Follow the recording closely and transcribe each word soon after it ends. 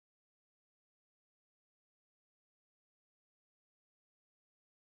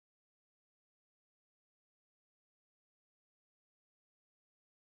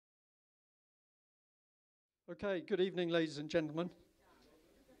Okay, good evening, ladies and gentlemen.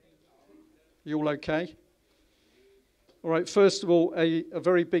 You all okay? All right, first of all, a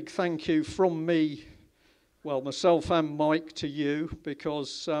very big thank you from me, well, myself and Mike, to you,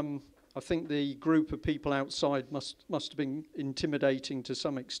 because I think the group of people outside must have been intimidating to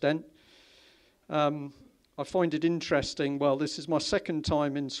some extent. I find it interesting, well, this is my second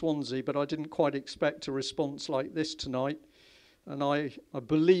time in Swansea, but I didn't quite expect a response like this tonight. And I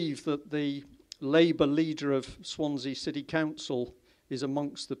believe that the Labour leader of Swansea City Council is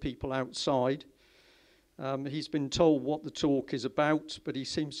amongst the people outside. He's been told what the talk is about, but he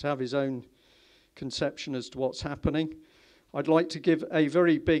seems to have his own conception as to what's happening. I'd like to give a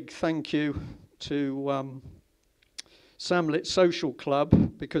very big thank you to Samlet Social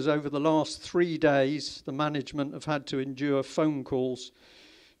Club, because over the last 3 days, the management have had to endure phone calls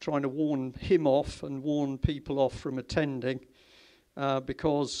trying to warn him off and warn people off from attending.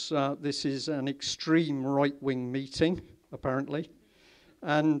 Because this is an extreme right-wing meeting, apparently.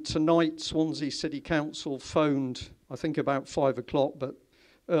 And tonight, Swansea City Council phoned, I think about 5 o'clock, but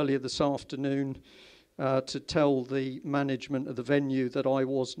earlier this afternoon, to tell the management of the venue that I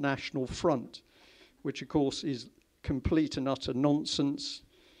was National Front, which, of course, is complete and utter nonsense.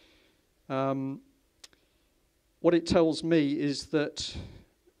 What it tells me is that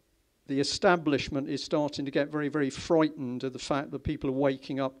the establishment is starting to get very, very frightened of the fact that people are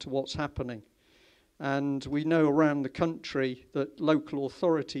waking up to what's happening. And we know around the country that local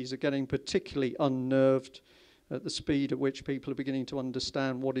authorities are getting particularly unnerved at the speed at which people are beginning to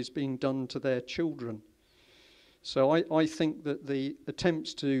understand what is being done to their children. So I think that the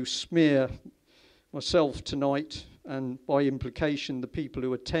attempts to smear myself tonight, and by implication the people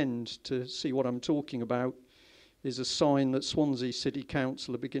who attend to see what I'm talking about, is a sign that Swansea City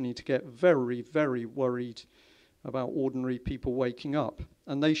Council are beginning to get very, very worried about ordinary people waking up.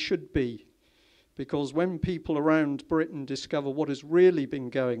 And they should be, because when people around Britain discover what has really been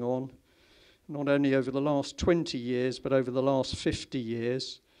going on, not only over the last 20 years, but over the last 50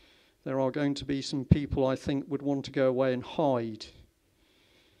 years, there are going to be some people I think would want to go away and hide.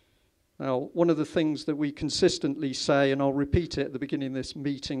 Now, one of the things that we consistently say, and I'll repeat it at the beginning of this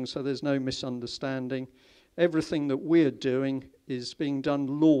meeting so there's no misunderstanding, everything that we're doing is being done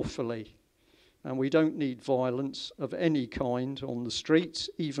lawfully, and we don't need violence of any kind on the streets,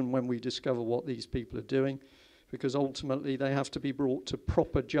 even when we discover what these people are doing, because ultimately they have to be brought to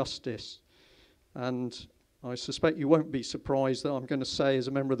proper justice. And I suspect you won't be surprised that I'm going to say, as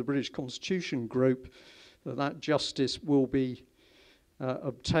a member of the British Constitution Group, that justice will be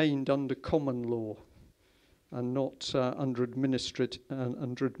obtained under common law, and not under administrative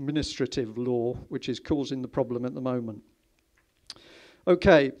law, which is causing the problem at the moment.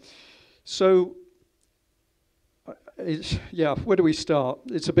 Okay, so, where do we start?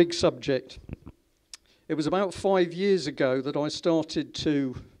 It's a big subject. It was about 5 years ago that I started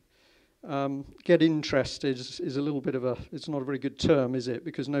to get interested, is a little bit of it's not a very good term, is it?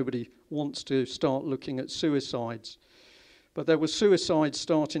 Because nobody wants to start looking at suicides. But there were suicides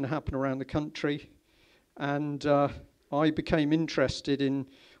starting to happen around the country. And I became interested in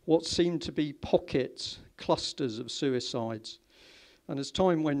what seemed to be pockets, clusters of suicides. And as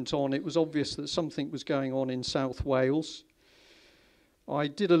time went on, it was obvious that something was going on in South Wales. I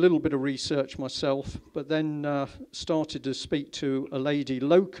did a little bit of research myself, but then started to speak to a lady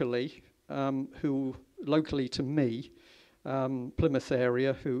locally, locally to me, Plymouth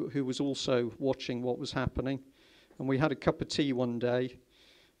area, who was also watching what was happening. And we had a cup of tea one day.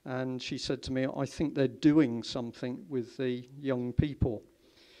 And she said to me, I think they're doing something with the young people.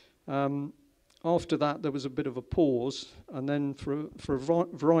 After that, there was a bit of a pause. And then for a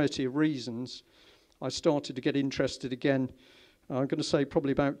variety of reasons, I started to get interested again. I'm going to say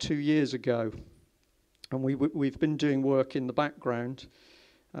probably about 2 years ago. And we've been doing work in the background.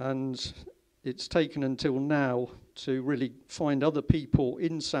 And it's taken until now to really find other people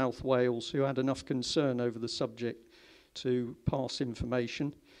in South Wales who had enough concern over the subject to pass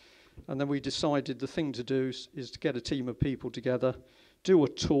information. And then we decided the thing to do is to get a team of people together, do a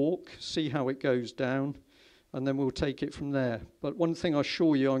talk, see how it goes down, and then we'll take it from there. But one thing I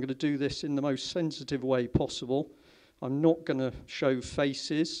assure you, I'm going to do this in the most sensitive way possible. I'm not going to show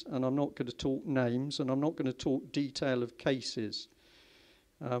faces, and I'm not going to talk names, and I'm not going to talk detail of cases.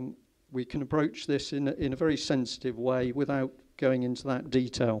 We can approach this in a very sensitive way without going into that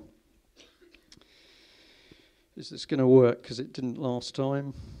detail. Is this going to work? Because it didn't last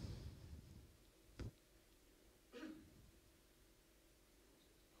time.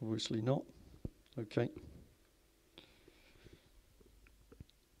 Obviously not. Okay.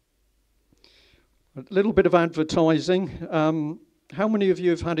 A little bit of advertising. How many of you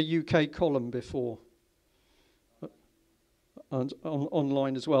have had a UK column before? and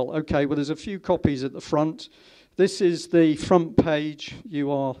online as well. Okay, well, there's a few copies at the front. This is the front page.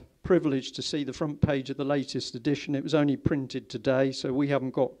 You are privileged to see the front page of the latest edition. It was only printed today, so we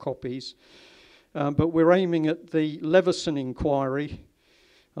haven't got copies. But we're aiming at the Leveson inquiry.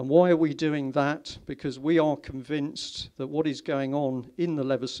 And why are we doing that? Because we are convinced that what is going on in the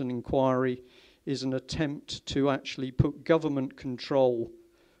Leveson inquiry is an attempt to actually put government control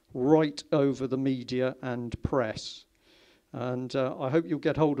right over the media and press. And I hope you'll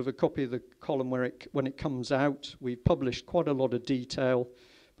get hold of a copy of the column when it comes out. We've published quite a lot of detail,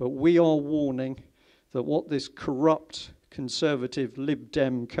 but we are warning that what this corrupt Conservative Lib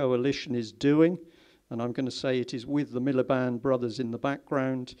Dem coalition is doing, and I'm going to say it is with the Miliband brothers in the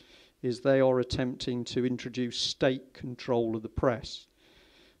background, is they are attempting to introduce state control of the press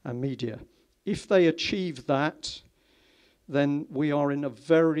and media. If they achieve that, then we are in a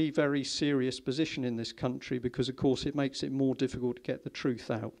very, very serious position in this country because, of course, it makes it more difficult to get the truth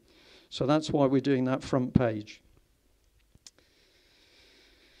out. So that's why we're doing that front page.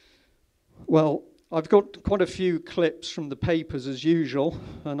 Well, I've got quite a few clips from the papers as usual,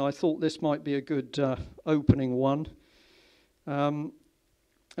 and I thought this might be a good opening one. And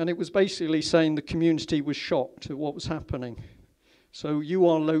it was basically saying the community was shocked at what was happening. So you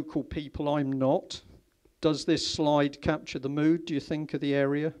are local people, I'm not. Does this slide capture the mood, do you think, of the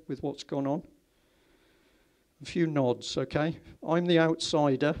area with what's gone on? A few nods, okay. I'm the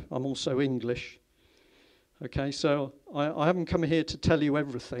outsider, I'm also English. Okay, so I haven't come here to tell you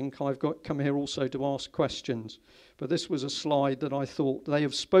everything. I've come here also to ask questions. But this was a slide that I thought they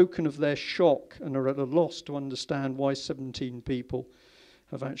have spoken of their shock and are at a loss to understand why 17 people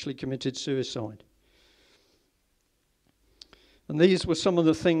have actually committed suicide. And these were some of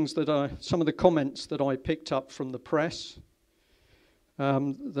the things some of the comments that I picked up from the press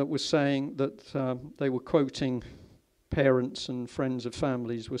that were saying that they were quoting parents and friends of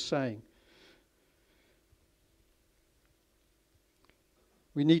families were saying.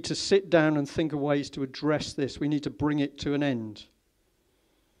 We need to sit down and think of ways to address this. We need to bring it to an end.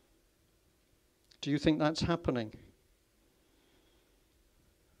 Do you think that's happening?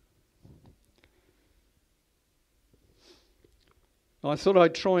 I thought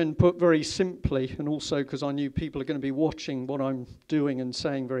I'd try and put very simply, and also because I knew people are going to be watching what I'm doing and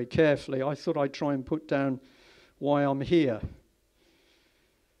saying very carefully, I thought I'd try and put down why I'm here.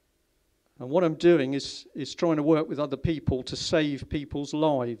 And what I'm doing is trying to work with other people to save people's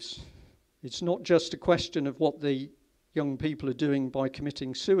lives. It's not just a question of what the young people are doing by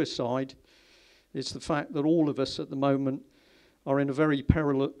committing suicide. It's the fact that all of us at the moment are in a very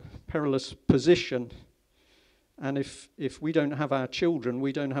perilous position. And if we don't have our children,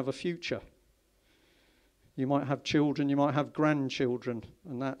 we don't have a future. You might have children, you might have grandchildren,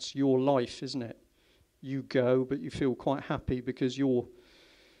 and that's your life, isn't it? You go, but you feel quite happy because your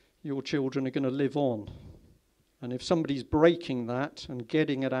children are going to live on. And if somebody's breaking that and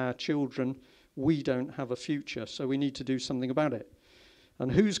getting at our children, we don't have a future, so we need to do something about it.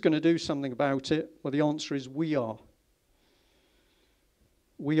 And who's going to do something about it? Well, the answer is we are.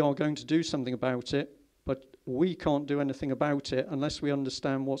 We are going to do something about it, but we can't do anything about it unless we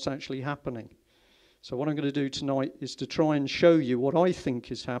understand what's actually happening. So what I'm going to do tonight is to try and show you what I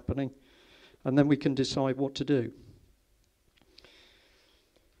think is happening, and then we can decide what to do.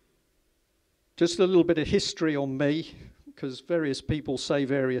 Just a little bit of history on me, because various people say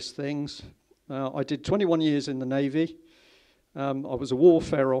various things. I did 21 years in the Navy. I was a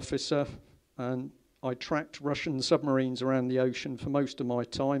warfare officer, and I tracked Russian submarines around the ocean for most of my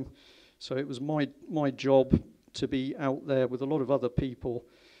time. So it was my job to be out there with a lot of other people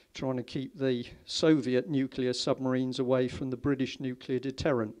trying to keep the Soviet nuclear submarines away from the British nuclear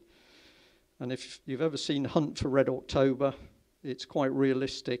deterrent. And if you've ever seen Hunt for Red October, it's quite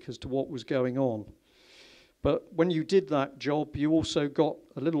realistic as to what was going on. But when you did that job, you also got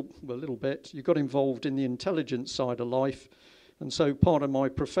a little bit, you got involved in the intelligence side of life. And so part of my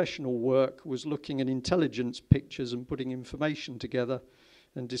professional work was looking at intelligence pictures and putting information together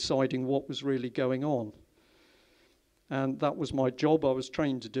and deciding what was really going on. And that was my job. I was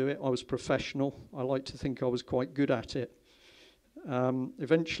trained to do it. I was professional. I like to think I was quite good at it.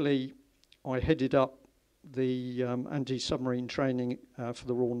 Eventually, I headed up the anti-submarine training for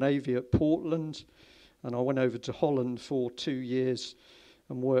the Royal Navy at Portland, and I went over to Holland for 2 years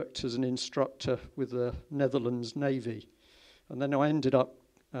and worked as an instructor with the Netherlands Navy. And then I ended up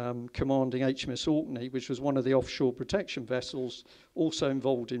commanding HMS Orkney, which was one of the offshore protection vessels, also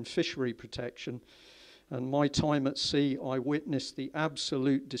involved in fishery protection. And my time at sea, I witnessed the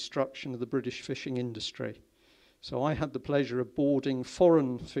absolute destruction of the British fishing industry. So I had the pleasure of boarding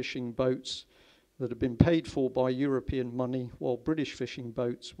foreign fishing boats that had been paid for by European money while British fishing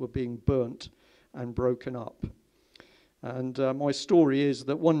boats were being burnt and broken up. And my story is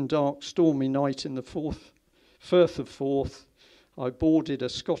that one dark, stormy night in the Firth of Forth, I boarded a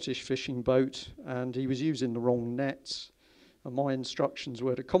Scottish fishing boat, and he was using the wrong nets. And my instructions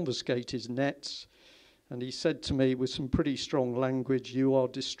were to confiscate his nets. And he said to me with some pretty strong language, "You are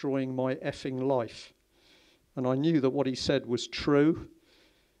destroying my effing life." And I knew that what he said was true.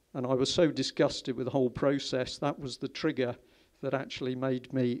 And I was so disgusted with the whole process, that was the trigger that actually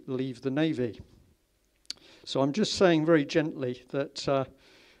made me leave the Navy. So I'm just saying very gently that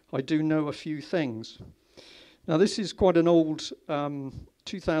I do know a few things. Now, this is quite an old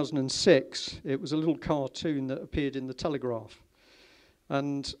 2006. It was a little cartoon that appeared in the Telegraph.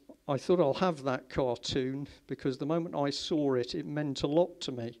 And I thought I'll have that cartoon because the moment I saw it, it meant a lot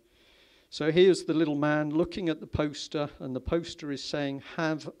to me. So here's the little man looking at the poster, and the poster is saying,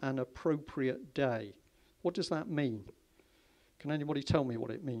 "Have an appropriate day." What does that mean? Can anybody tell me what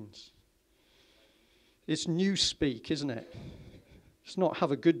it means? It's newspeak, isn't it? It's not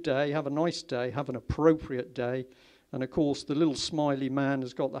have a good day, have a nice day, have an appropriate day. And of course, the little smiley man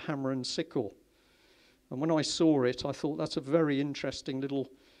has got the hammer and sickle. And when I saw it, I thought that's a very interesting little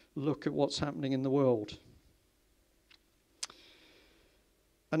look at what's happening in the world.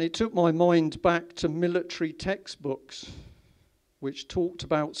 And it took my mind back to military textbooks, which talked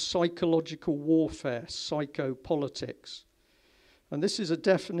about psychological warfare, psychopolitics. And this is a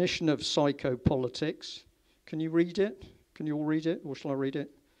definition of psychopolitics. Can you read it? Can you all read it, or shall I read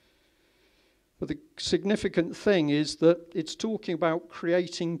it? But the significant thing is that it's talking about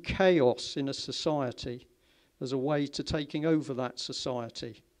creating chaos in a society as a way to taking over that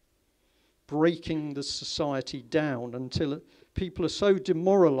society, breaking the society down until people are so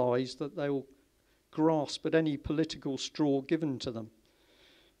demoralized that they will grasp at any political straw given to them.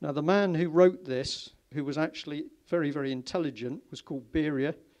 Now, the man who wrote this, who was actually very, very intelligent, was called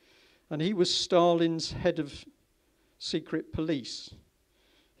Beria, and he was Stalin's head of secret police.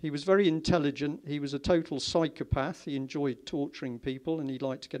 He was very intelligent. He was a total psychopath. He enjoyed torturing people, and he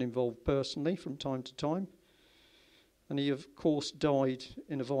liked to get involved personally from time to time. And he, of course, died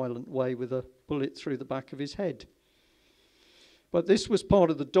in a violent way with a bullet through the back of his head. But this was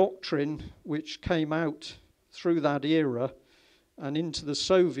part of the doctrine which came out through that era and into the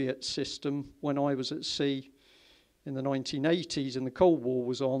Soviet system when I was at sea in the 1980s and the Cold War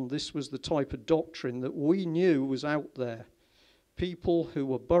was on. This was the type of doctrine that we knew was out there. People who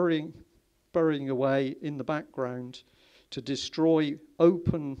were burying away in the background to destroy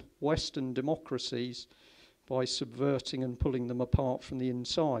open Western democracies by subverting and pulling them apart from the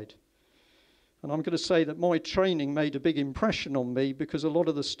inside. And I'm going to say that my training made a big impression on me because a lot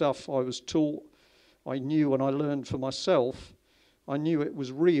of the stuff I was taught, I knew and I learned for myself, I knew it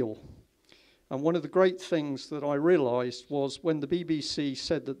was real. And one of the great things that I realized was when the BBC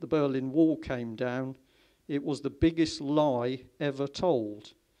said that the Berlin Wall came down, it was the biggest lie ever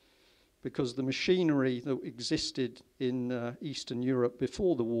told, because the machinery that existed in Eastern Europe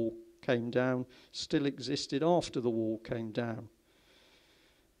before the wall came down still existed after the wall came down.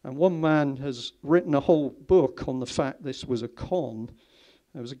 And one man has written a whole book on the fact this was a con.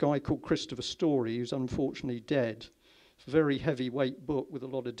 There was a guy called Christopher Story who's unfortunately dead. It's a very heavyweight book with a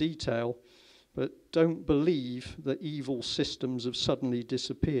lot of detail, but don't believe that evil systems have suddenly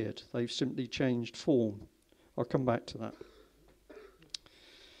disappeared. They've simply changed form. I'll come back to that.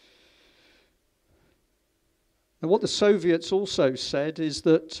 And what the Soviets also said is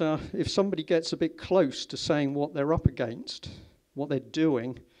that if somebody gets a bit close to saying what they're up against, what they're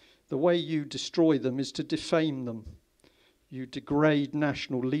doing, the way you destroy them is to defame them. You degrade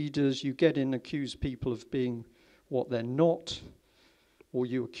national leaders, you get in, accuse people of being what they're not, or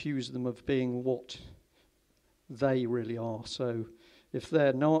you accuse them of being what they really are. So if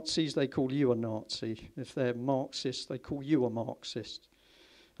they're Nazis, they call you a Nazi. If they're Marxists, they call you a Marxist.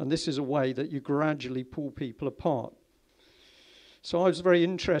 And this is a way that you gradually pull people apart. So I was very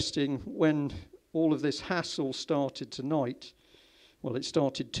interested when all of this hassle started tonight. Well, it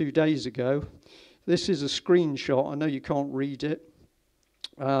started 2 days ago. This is a screenshot. I know you can't read it.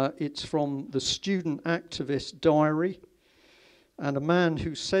 It's from the student activist diary. And a man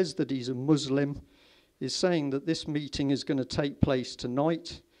who says that he's a Muslim is saying that this meeting is going to take place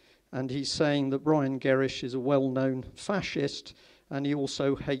tonight. And he's saying that Brian Gerrish is a well-known fascist and he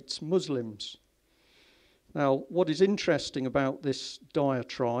also hates Muslims. Now, what is interesting about this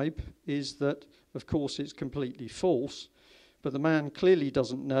diatribe is that, of course, it's completely false. But the man clearly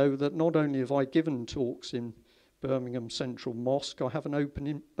doesn't know that not only have I given talks in Birmingham Central Mosque, I have an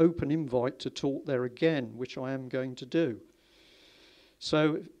open invite to talk there again, which I am going to do.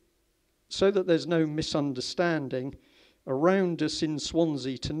 So so that there's no misunderstanding, around us in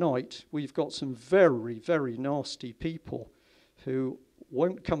Swansea tonight, we've got some very, very nasty people who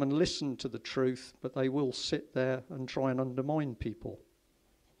won't come and listen to the truth, but they will sit there and try and undermine people.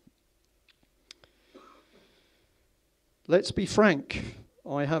 Let's be frank,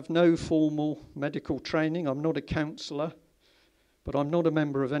 I have no formal medical training. I'm not a counsellor, but I'm not a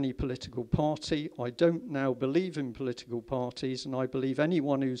member of any political party. I don't now believe in political parties, and I believe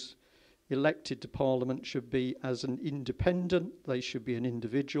anyone who's elected to Parliament should be as an independent, they should be an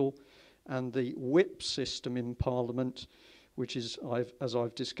individual, and the whip system in Parliament, which is, as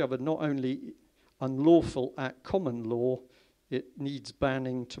I've discovered, not only unlawful at common law, it needs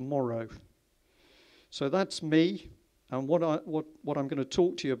banning tomorrow. So that's me, and what I'm going to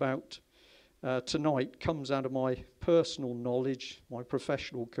talk to you about tonight comes out of my personal knowledge, my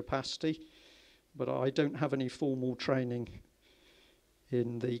professional capacity, but I don't have any formal training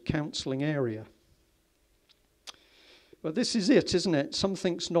in the counselling area. But this is it, isn't it?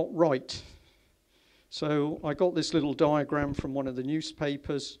 Something's not right. So I got this little diagram from one of the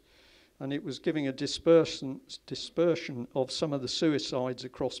newspapers, and it was giving a dispersion of some of the suicides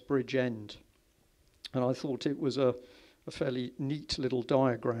across Bridgend. And I thought it was a fairly neat little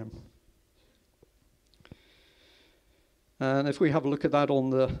diagram. And if we have a look at that on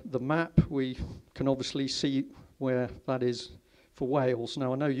the map, we can obviously see where that is for Wales.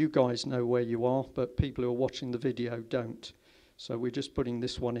 Now, I know you guys know where you are, but people who are watching the video don't. So we're just putting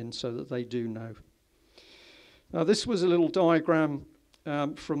this one in so that they do know. Now, this was a little diagram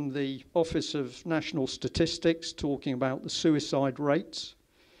from the Office of National Statistics talking about the suicide rates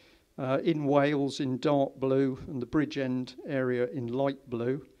in Wales in dark blue and the Bridgend area in light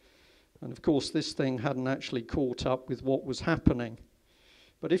blue. And of course, this thing hadn't actually caught up with what was happening.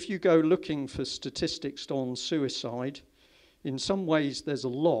 But if you go looking for statistics on suicide, in some ways there's a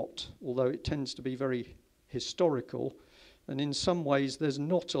lot, although it tends to be very historical, and in some ways there's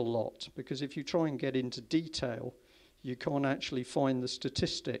not a lot, because if you try and get into detail, you can't actually find the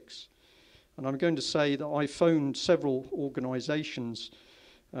statistics. And I'm going to say that I phoned several organisations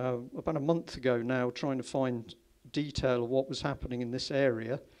about a month ago now, trying to find detail of what was happening in this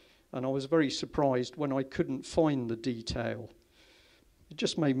area, and I was very surprised when I couldn't find the detail. It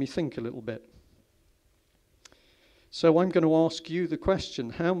just made me think a little bit. So I'm going to ask you the question,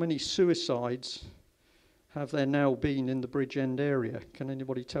 how many suicides have there now been in the Bridgend area? Can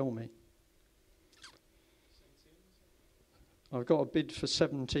anybody tell me? I've got a bid for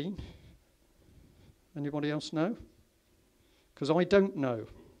 17. Anybody else know? Because I don't know.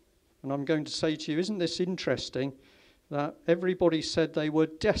 And I'm going to say to you, isn't this interesting that everybody said they were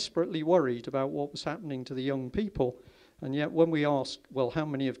desperately worried about what was happening to the young people, and yet when we ask, well, how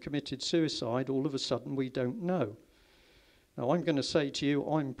many have committed suicide, all of a sudden we don't know. Now, I'm going to say to you,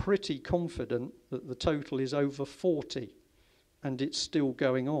 I'm pretty confident that the total is over 40, and it's still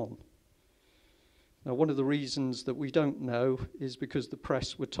going on. Now, one of the reasons that we don't know is because the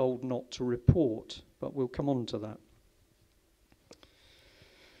press were told not to report, but we'll come on to that.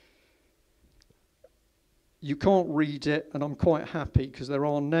 You can't read it, and I'm quite happy because there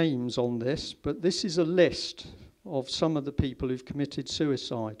are names on this, but this is a list of some of the people who've committed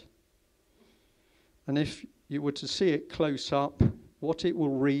suicide. And if you were to see it close up, what it will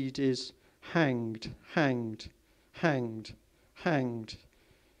read is hanged, hanged, hanged, hanged,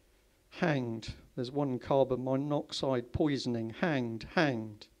 hanged. There's one carbon monoxide poisoning, hanged,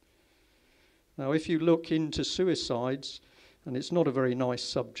 hanged. Now, if you look into suicides, and it's not a very nice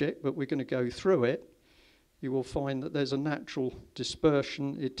subject, but we're going to go through it, you will find that there's a natural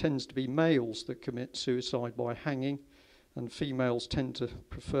dispersion. It tends to be males that commit suicide by hanging, and females tend to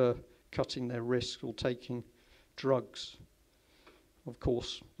prefer cutting their wrists or taking drugs. Of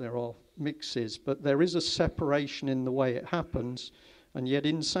course, there are mixes, but there is a separation in the way it happens, and yet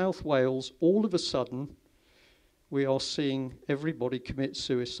in South Wales, all of a sudden, we are seeing everybody commit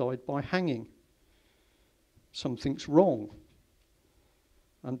suicide by hanging. Something's wrong.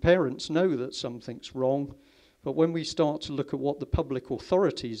 And parents know that something's wrong, but when we start to look at what the public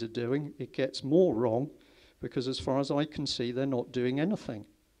authorities are doing, it gets more wrong, because as far as I can see, they're not doing anything.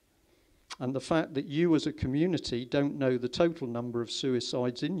 And the fact that you as a community don't know the total number of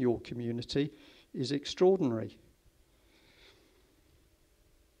suicides in your community is extraordinary.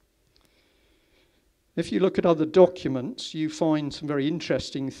 If you look at other documents, you find some very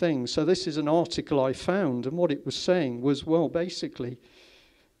interesting things. So this is an article I found, and what it was saying was, well, basically,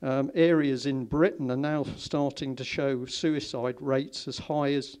 areas in Britain are now starting to show suicide rates as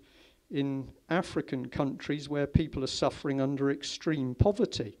high as in African countries where people are suffering under extreme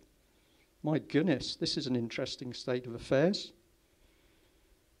poverty. My goodness, this is an interesting state of affairs.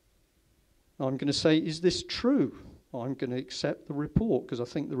 I'm going to say, is this true? I'm going to accept the report because I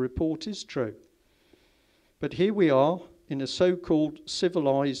think the report is true. But here we are in a so-called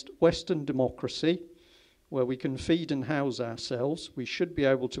civilized Western democracy where we can feed and house ourselves. We should be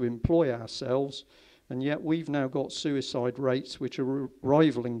able to employ ourselves. And yet we've now got suicide rates which are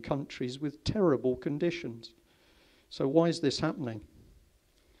rivaling countries with terrible conditions. So why is this happening?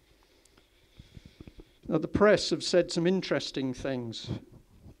 Now, the press have said some interesting things.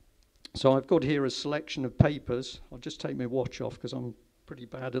 So I've got here a selection of papers. I'll just take my watch off because I'm pretty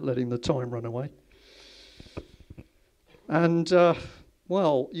bad at letting the time run away. And,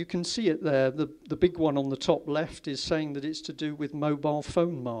 well, you can see it there. The big one on the top left is saying that it's to do with mobile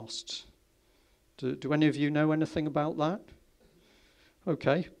phone masts. Do any of you know anything about that?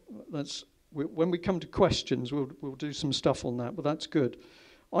 Okay, when we come to questions, we'll do some stuff on that, but that's good.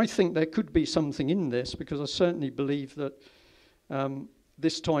 I think there could be something in this because I certainly believe that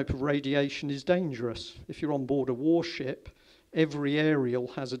this type of radiation is dangerous. If you're on board a warship, every aerial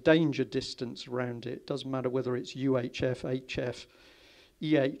has a danger distance around it. It doesn't matter whether it's UHF, HF,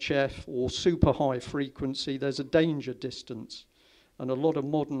 EHF or super high frequency, there's a danger distance. And a lot of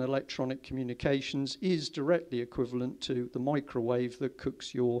modern electronic communications is directly equivalent to the microwave that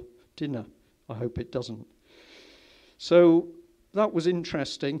cooks your dinner. I hope it doesn't. So that was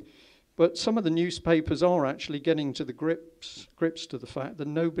interesting. But some of the newspapers are actually getting to the grips to the fact that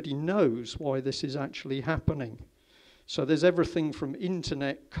nobody knows why this is actually happening. So there's everything from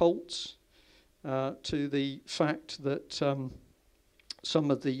internet cults to the fact that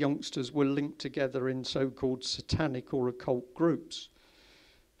some of the youngsters were linked together in so-called satanic or occult groups.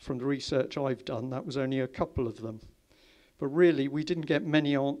 From the research I've done, that was only a couple of them. But really, we didn't get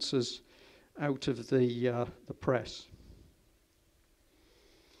many answers out of the press.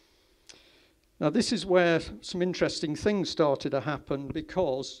 Now, this is where some interesting things started to happen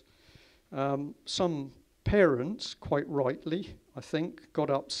because some parents, quite rightly, I think, got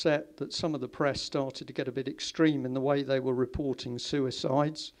upset that some of the press started to get a bit extreme in the way they were reporting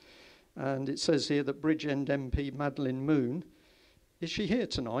suicides. And it says here that Bridgend MP Madeleine Moon, is she here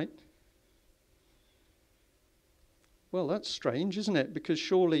tonight? Well, that's strange, isn't it? Because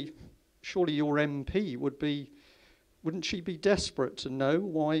surely your MP wouldn't she be desperate to know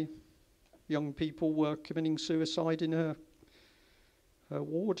why young people were committing suicide in her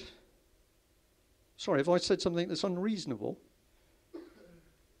ward? Sorry, have I said something that's unreasonable?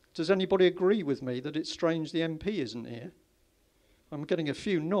 Does anybody agree with me that it's strange the MP isn't here? I'm getting a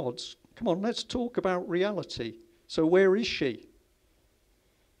few nods. Come on, let's talk about reality. So where is she?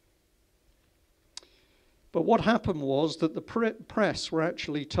 But what happened was that the press were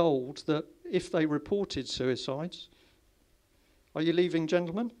actually told that if they reported suicides... Are you leaving,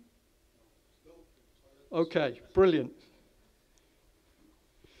 gentlemen? Okay, brilliant.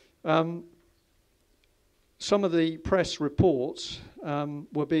 Some of the press reports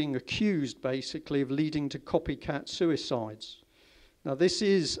were being accused, basically, of leading to copycat suicides. Now, this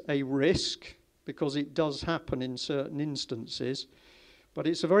is a risk because it does happen in certain instances, but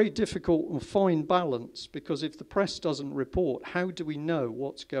it's a very difficult and fine balance because if the press doesn't report, how do we know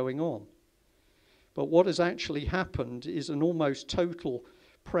what's going on? But what has actually happened is an almost total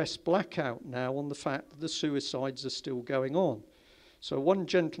press blackout now on the fact that the suicides are still going on. So one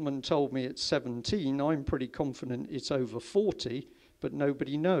gentleman told me it's 17. I'm pretty confident it's over 40, but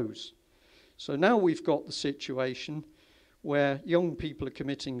nobody knows. So now we've got the situation where young people are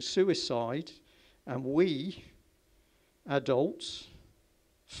committing suicide, and we, adults,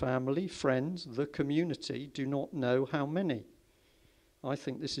 family, friends, the community, do not know how many. I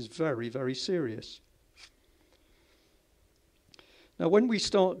think this is very, very serious. Now, when we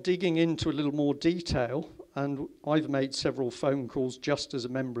start digging into a little more detail, and I've made several phone calls just as a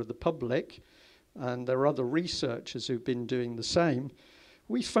member of the public, and there are other researchers who've been doing the same,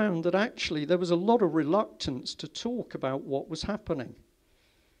 we found that actually there was a lot of reluctance to talk about what was happening.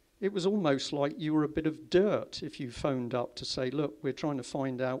 It was almost like you were a bit of dirt if you phoned up to say, look, we're trying to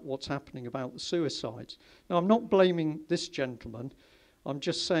find out what's happening about the suicides. Now, I'm not blaming this gentleman. I'm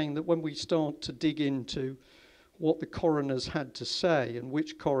just saying that when we start to dig into what the coroners had to say and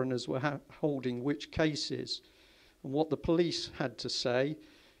which coroners were holding which cases and what the police had to say,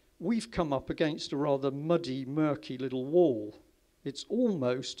 we've come up against a rather muddy, murky little wall. It's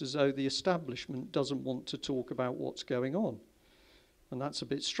almost as though the establishment doesn't want to talk about what's going on. And that's a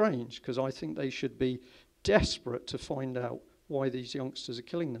bit strange, because I think they should be desperate to find out why these youngsters are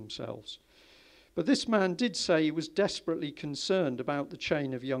killing themselves. But this man did say he was desperately concerned about the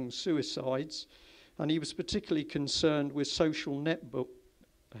chain of young suicides, and he was particularly concerned with social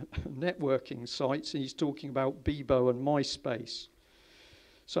networking sites, and he's talking about Bebo and MySpace.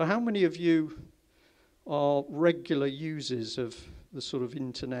 So how many of you are regular users of the sort of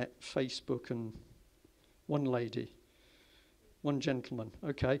internet, Facebook, and one lady, one gentleman?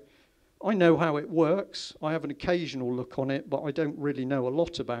 Okay. I know how it works. I have an occasional look on it, but I don't really know a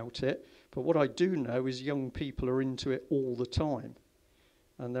lot about it. But what I do know is young people are into it all the time.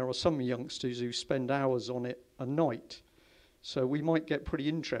 And there are some youngsters who spend hours on it a night. So we might get pretty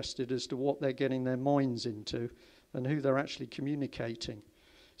interested as to what they're getting their minds into and who they're actually communicating.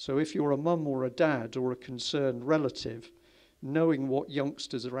 So if you're a mum or a dad or a concerned relative, knowing what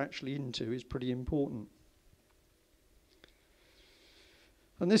youngsters are actually into is pretty important.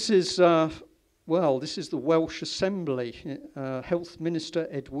 And this is, this is the Welsh Assembly. Health Minister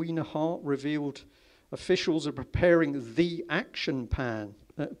Edwina Hart revealed officials are preparing the action plan.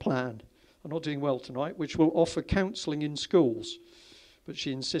 I'm not doing well tonight, which will offer counselling in schools. But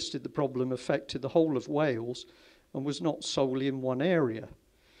she insisted the problem affected the whole of Wales and was not solely in one area.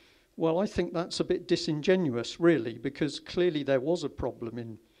 Well, I think that's a bit disingenuous, really, because clearly there was a problem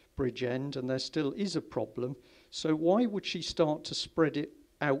in Bridgend and there still is a problem. So why would she start to spread it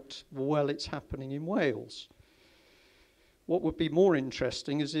out while it's happening in Wales? What would be more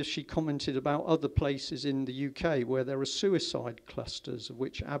interesting is if she commented about other places in the UK where there are suicide clusters, of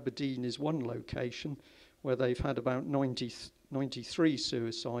which Aberdeen is one location, where they've had about 93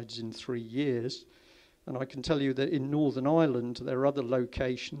 suicides in 3 years. And I can tell you that in Northern Ireland, there are other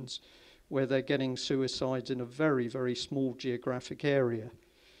locations where they're getting suicides in a very, very small geographic area.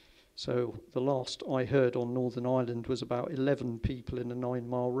 So the last I heard on Northern Ireland was about 11 people in a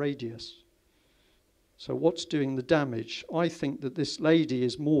 9-mile radius. So what's doing the damage? I think that this lady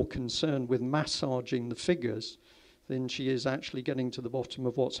is more concerned with massaging the figures than she is actually getting to the bottom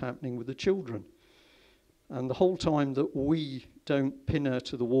of what's happening with the children. And the whole time that we don't pin her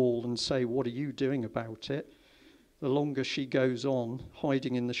to the wall and say, what are you doing about it? The longer she goes on,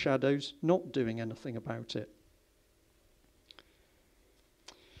 hiding in the shadows, not doing anything about it.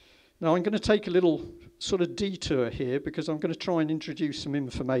 Now I'm going to take a little sort of detour here because I'm going to try and introduce some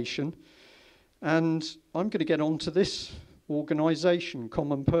information. And I'm going to get on to this organisation,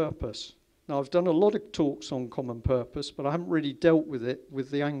 Common Purpose. Now, I've done a lot of talks on Common Purpose, but I haven't really dealt with it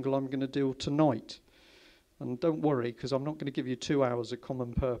with the angle I'm going to deal tonight. And don't worry, because I'm not going to give you 2 hours of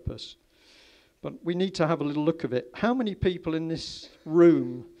Common Purpose. But we need to have a little look at it. How many people in this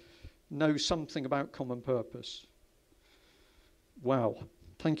room know something about Common Purpose? Wow.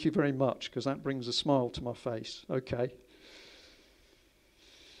 Thank you very much, because that brings a smile to my face. Okay.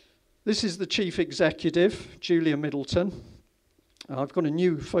 This is the Chief Executive, Julia Middleton. I've got a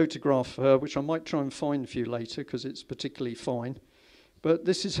new photograph for her, which I might try and find for you later, because it's particularly fine. But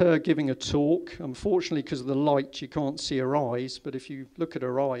this is her giving a talk. Unfortunately, because of the light, you can't see her eyes. But if you look at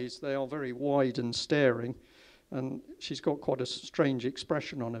her eyes, they are very wide and staring. And she's got quite a strange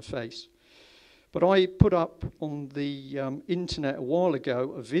expression on her face. But I put up on the internet a while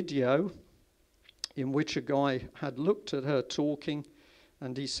ago a video in which a guy had looked at her talking,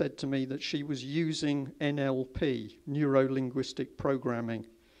 and he said to me that she was using NLP, neuro-linguistic programming.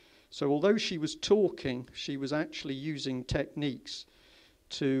 So although she was talking, she was actually using techniques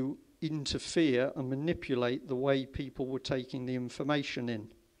to interfere and manipulate the way people were taking the information in.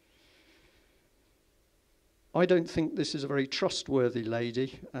 I don't think this is a very trustworthy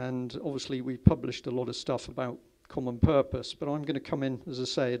lady, and obviously we published a lot of stuff about Common Purpose, but I'm going to come in, as I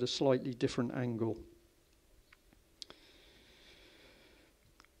say, at a slightly different angle.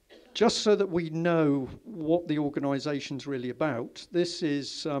 Just so that we know what the organisation's really about, this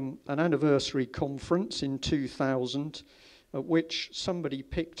is an anniversary conference in 2000 at which somebody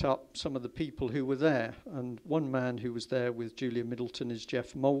picked up some of the people who were there. And one man who was there with Julia Middleton is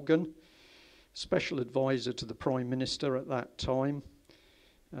Jeff Mulgan, special advisor to the Prime Minister at that time,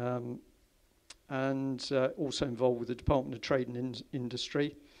 and also involved with the Department of Trade and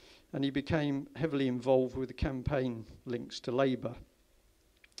Industry. And he became heavily involved with the campaign links to Labour.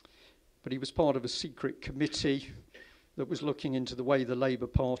 But he was part of a secret committee that was looking into the way the Labour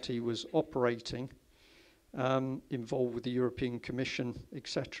Party was operating, involved with the European Commission,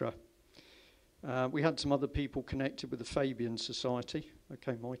 etc. We had some other people connected with the Fabian Society.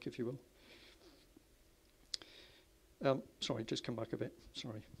 Okay, Mike, if you will. Sorry, just come back a bit.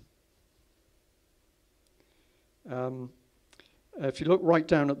 Sorry. If you look right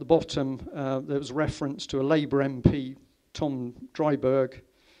down at the bottom, there was reference to a Labour MP, Tom Dryburgh,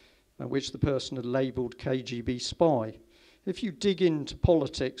 which the person had labelled KGB spy. If you dig into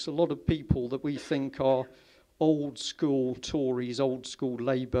politics, a lot of people that we think are old school Tories, old school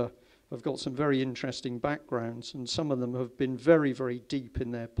Labour, have got some very interesting backgrounds, and some of them have been very, very deep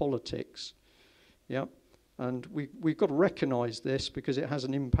in their politics. Yeah. And we've got to recognise this because it has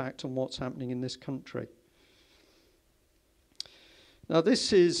an impact on what's happening in this country. Now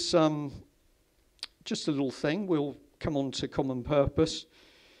this is just a little thing. We'll come on to common purpose.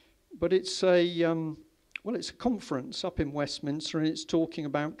 But it's it's a conference up in Westminster, and it's talking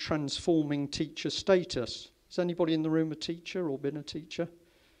about transforming teacher status. Is anybody in the room a teacher or been a teacher?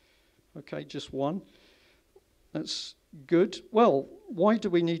 Okay, just one. That's good. Well, why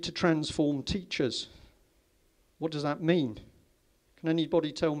do we need to transform teachers? What does that mean? Can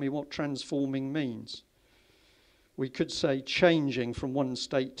anybody tell me what transforming means? We could say changing from one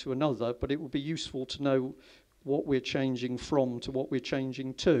state to another, but it would be useful to know what we're changing from to what we're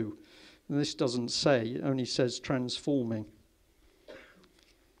changing to. And this doesn't say, it only says transforming.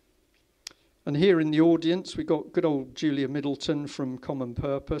 And here in the audience, we've got good old Julia Middleton from Common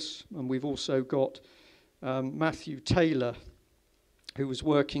Purpose, and we've also got Matthew Taylor, who was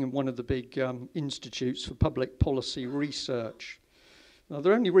working in one of the big institutes for public policy research. Now,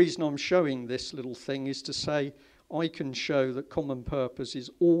 the only reason I'm showing this little thing is to say I can show that Common Purpose is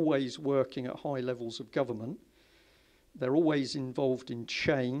always working at high levels of government. They're always involved in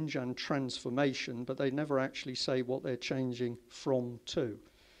change and transformation, but they never actually say what they're changing from to.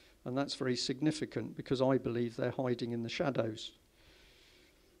 And that's very significant because I believe they're hiding in the shadows.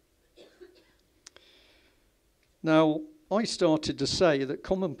 Now, I started to say that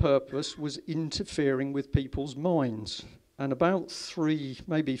Common Purpose was interfering with people's minds. And about 3,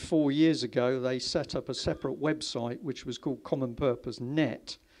 maybe 4 years ago, they set up a separate website which was called Common Purpose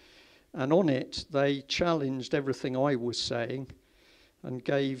Net. And on it, they challenged everything I was saying and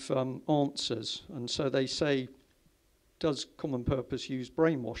gave answers. And so they say, does Common Purpose use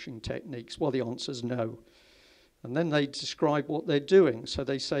brainwashing techniques? Well, the answer is no. And then they describe what they're doing. So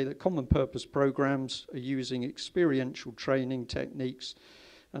they say that Common Purpose programs are using experiential training techniques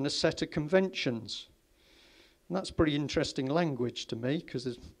and a set of conventions. And that's pretty interesting language to me,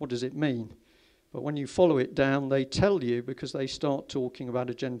 because what does it mean? But when you follow it down, they tell you, because they start talking about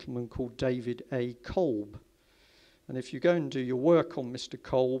a gentleman called David A. Kolb. And if you go and do your work on Mr.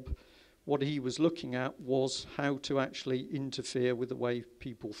 Kolb, what he was looking at was how to actually interfere with the way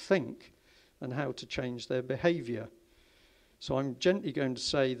people think and how to change their behaviour. So I'm gently going to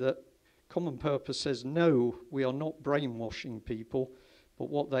say that Common Purpose says, no, we are not brainwashing people, but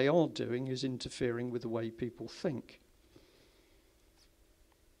what they are doing is interfering with the way people think.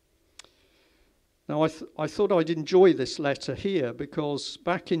 Now, I thought I'd enjoy this letter here because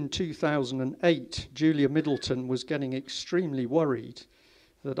back in 2008, Julia Middleton was getting extremely worried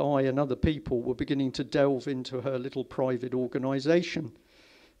that I and other people were beginning to delve into her little private organisation.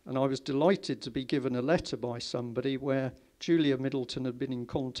 And I was delighted to be given a letter by somebody where Julia Middleton had been in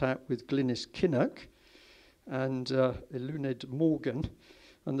contact with Glynis Kinnock and Eluned Morgan,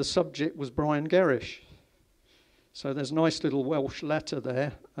 and the subject was Brian Gerrish. So there's a nice little Welsh letter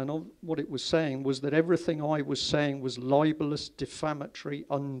there, and what it was saying was that everything I was saying was libelous, defamatory,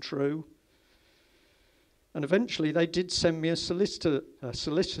 untrue. And eventually they did send me a solicitor's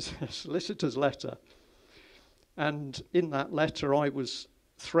letter. And in that letter I was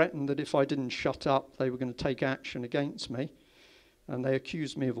threatened that if I didn't shut up, they were going to take action against me. And they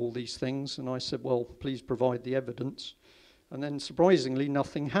accused me of all these things, and I said, well, please provide the evidence. And then surprisingly,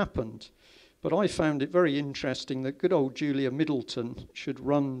 nothing happened. But I found it very interesting that good old Julia Middleton should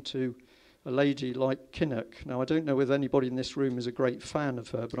run to a lady like Kinnock. Now, I don't know whether anybody in this room is a great fan of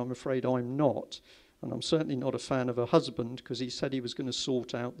her, but I'm afraid I'm not. And I'm certainly not a fan of her husband, because he said he was going to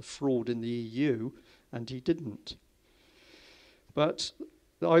sort out the fraud in the EU, and he didn't. But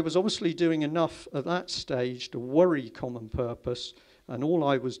I was obviously doing enough at that stage to worry Common Purpose, and all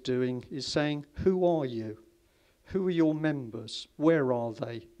I was doing is saying, who are you? Who are your members? Where are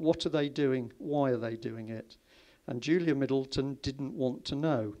they? What are they doing? Why are they doing it? And Julia Middleton didn't want to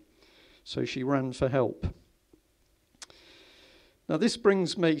know, so she ran for help. Now this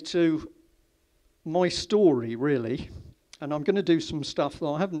brings me to my story, really, and I'm going to do some stuff that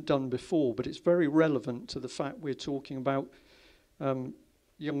I haven't done before, but it's very relevant to the fact we're talking about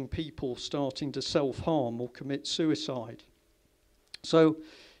young people starting to self-harm or commit suicide. So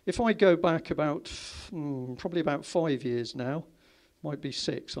if I go back about, probably about 5 years now, might be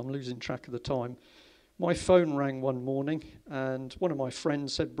 6, I'm losing track of the time, my phone rang one morning and one of my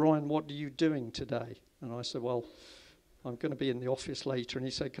friends said, Brian, what are you doing today? And I said, well, I'm going to be in the office later. And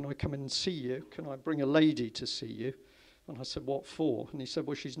he said, can I come in and see you? Can I bring a lady to see you? And I said, what for? And he said,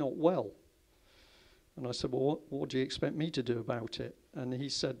 well, she's not well. And I said, well, what do you expect me to do about it? And he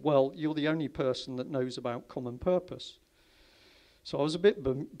said, well, you're the only person that knows about Common Purpose. So I was a bit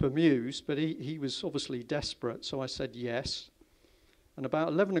bemused, but he was obviously desperate, so I said yes. And about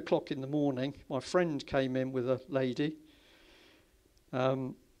 11 o'clock in the morning, my friend came in with a lady.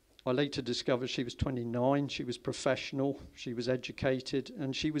 I later discovered she was 29, she was professional, she was educated,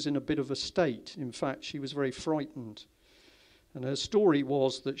 and she was in a bit of a state. In fact, she was very frightened. And her story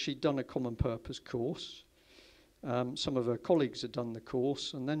was that she'd done a common purpose course. Some of her colleagues had done the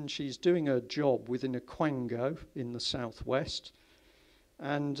course, and then she's doing her job within a quango in the southwest.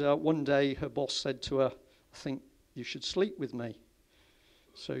 And one day her boss said to her, "I think you should sleep with me."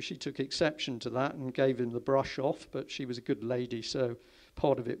 So she took exception to that and gave him the brush off, but she was a good lady, so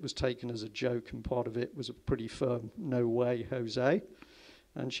part of it was taken as a joke and part of it was a pretty firm, "No way, Jose."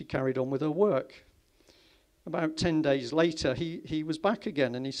 And she carried on with her work. About 10 days later, he was back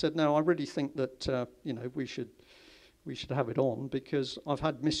again, and he said, "No, I really think that we should have it on, because I've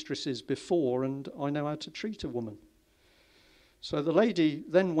had mistresses before and I know how to treat a woman." So the lady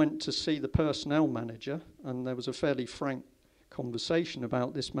then went to see the personnel manager, and there was a fairly frank conversation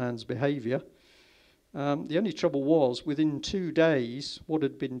about this man's behaviour. The only trouble was, within 2 days, what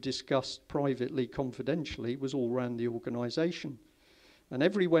had been discussed privately, confidentially, was all around the organisation. And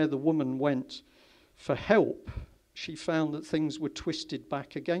everywhere the woman went for help, she found that things were twisted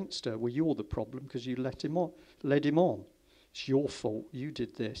back against her. "Well, you're the problem because you led him on. It's your fault. You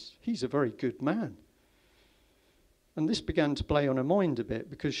did this. He's a very good man." And this began to play on her mind a bit,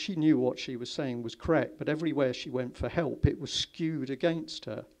 because she knew what she was saying was correct, but everywhere she went for help, it was skewed against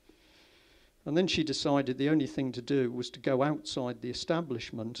her. And then she decided the only thing to do was to go outside the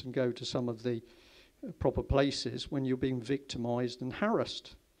establishment and go to some of the proper places when you're being victimised and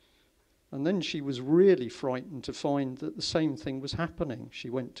harassed. And then she was really frightened to find that the same thing was happening. She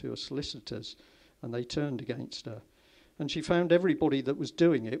went to her solicitors and they turned against her. And she found everybody that was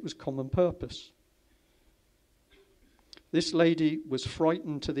doing it was common purpose. This lady was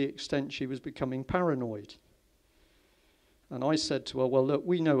frightened to the extent she was becoming paranoid. And I said to her, "Well, look,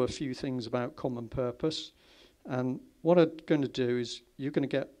 we know a few things about common purpose. And what I'm going to do is I'm going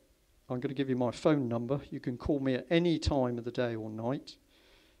to give you my phone number. You can call me at any time of the day or night.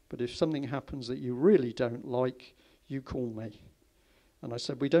 But if something happens that you really don't like, you call me." And I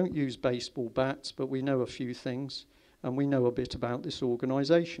said, "We don't use baseball bats, but we know a few things. And we know a bit about this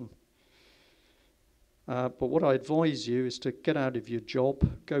organisation. But what I advise you is to get out of your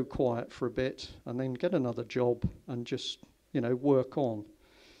job, go quiet for a bit, and then get another job and just, work on."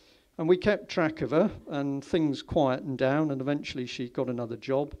 And we kept track of her, and things quietened down, and eventually she got another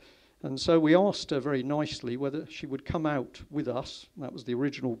job. And so we asked her very nicely whether she would come out with us. That was the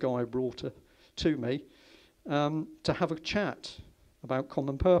original guy who brought her to me, to have a chat about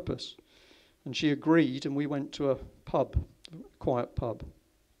common purpose. And she agreed, and we went to a pub, a quiet pub.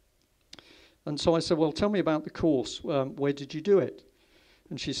 And so I said, "Well, tell me about the course. Where did you do it?"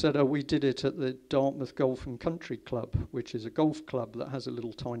 And she said, "Oh, we did it at the Dartmouth Golf and Country Club, which is a golf club that has a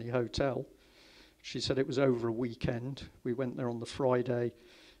little tiny hotel." She said it was over a weekend. We went there on the Friday.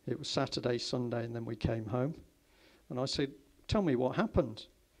 It was Saturday, Sunday, and then we came home. And I said, "Tell me what happened."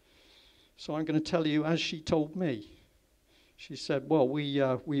 So I'm going to tell you as she told me. She said, "Well, we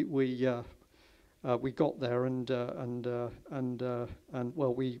got there and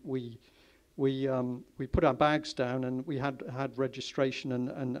we put our bags down and we had registration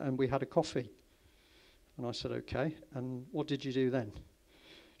and we had a coffee." And I said, "Okay, and what did you do then?"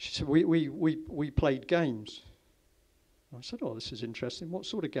 She said, we played games." And I said, "Oh, this is interesting. What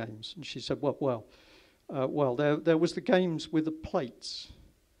sort of games?" And she said, well, there was the games with the plates."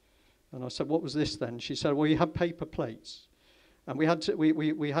 And I said, "What was this then?" She said, "Well, you had paper plates, and we had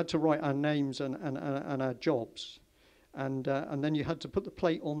to write our names and our jobs, and then you had to put the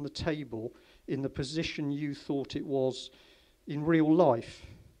plate on the table in the position you thought it was in real life.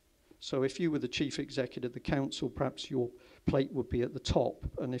 So if you were the chief executive of the council, perhaps your plate would be at the top,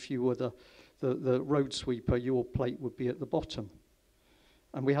 and if you were the road sweeper, your plate would be at the bottom.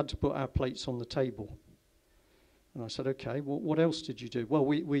 And we had to put our plates on the table." And I said, "Okay, well, what else did you do?" "Well,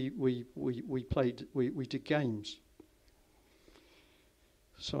 we did games."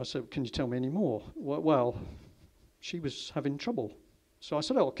 So I said, "Can you tell me any more?" Well, she was having trouble. So I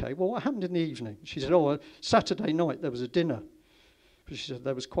said, "Oh, okay, well, what happened in the evening?" She said, "Oh, Saturday night there was a dinner." But she said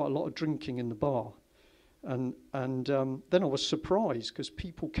there was quite a lot of drinking in the bar. And then I was surprised because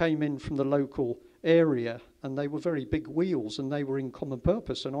people came in from the local area and they were very big wheels and they were in common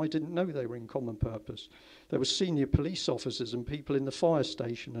purpose, and I didn't know they were in common purpose. There were senior police officers and people in the fire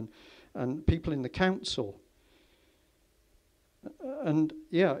station and people in the council. And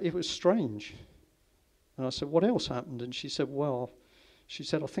yeah, it was strange. And I said, "What else happened?" And she said,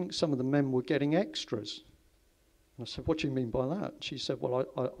 "I think some of the men were getting extras." And I said, "What do you mean by that?" She said, "Well,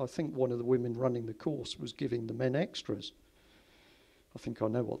 I think one of the women running the course was giving the men extras." I think I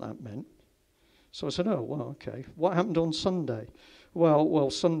know what that meant. So I said, oh, well, okay. What happened on Sunday? Well,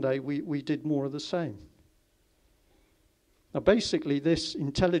 Sunday we did more of the same. Now, basically, this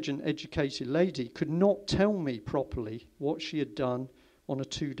intelligent, educated lady could not tell me properly what she had done on a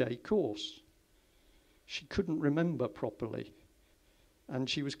 2-day course. She couldn't remember properly. And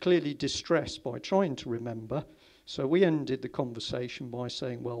she was clearly distressed by trying to remember. So we ended the conversation by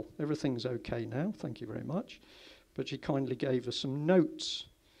saying, well, everything's okay now, thank you very much. But she kindly gave us some notes.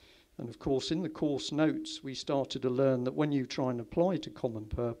 And of course, in the course notes, we started to learn that when you try and apply to Common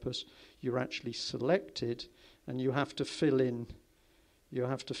Purpose, you're actually selected, and you have to fill in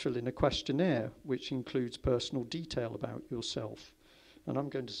a questionnaire which includes personal detail about yourself. And I'm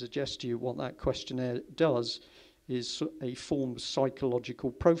going to suggest to you what that questionnaire does is a form of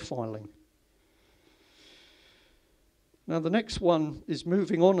psychological profiling. Now the next one is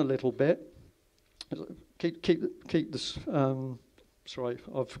moving on a little bit. Keep this. Sorry,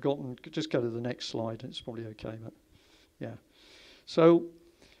 I've forgotten. Just go to the next slide. It's probably okay, but yeah. So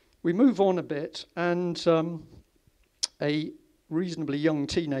we move on a bit, and a reasonably young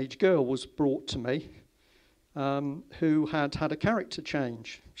teenage girl was brought to me who had had a character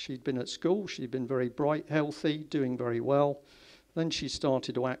change. She'd been at school, she'd been very bright, healthy, doing very well. Then she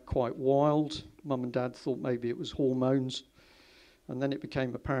started to act quite wild. Mum and Dad thought maybe it was hormones. And then it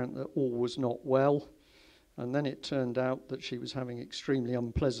became apparent that all was not well. And then it turned out that she was having extremely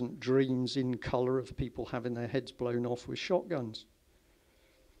unpleasant dreams in colour of people having their heads blown off with shotguns.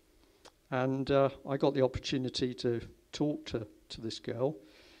 And I got the opportunity to talk to this girl.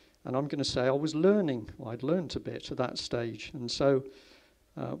 And I'm going to say I was learning. I'd learnt a bit at that stage. And so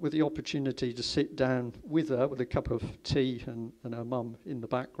with the opportunity to sit down with her with a cup of tea and her mum in the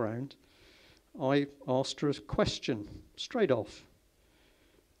background, I asked her a question straight off.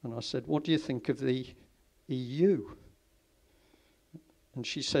 And I said, what do you think of the EU? And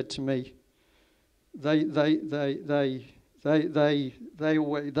she said to me, they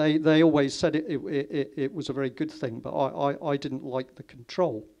always said it was a very good thing, but I didn't like the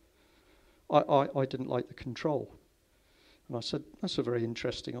control. I didn't like the control. And I said, that's a very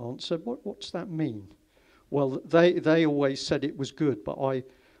interesting answer. What's that mean? Well, they always said it was good, but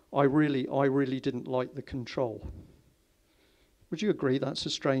I really didn't like the control. Would you agree that's a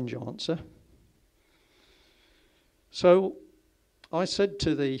strange answer? So I said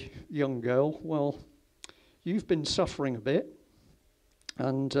to the young girl, well, you've been suffering a bit,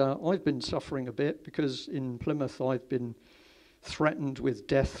 and I've been suffering a bit because in Plymouth I've been threatened with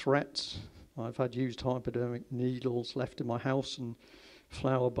death threats. I've had used hypodermic needles left in my house and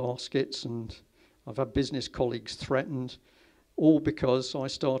flower baskets, and I've had business colleagues threatened, all because I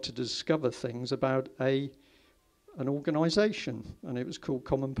started to discover things about an organisation, and it was called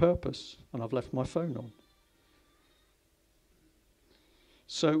Common Purpose, and I've left my phone on.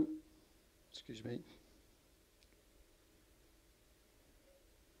 So, excuse me.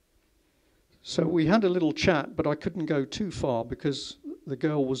 So we had a little chat, but I couldn't go too far because the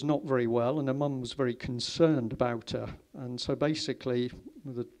girl was not very well and her mum was very concerned about her. And so basically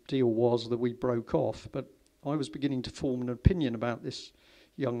the deal was that we broke off, but I was beginning to form an opinion about this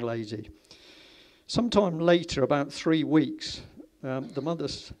young lady. Sometime later, about 3 weeks, the mother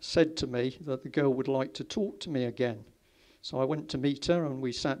said to me that the girl would like to talk to me again. So I went to meet her and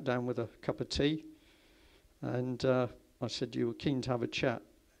we sat down with a cup of tea, and I said, you were keen to have a chat.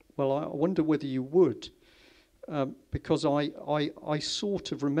 Well, I wonder whether you would, because I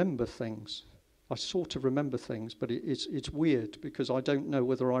sort of remember things. I sort of remember things, but it's weird because I don't know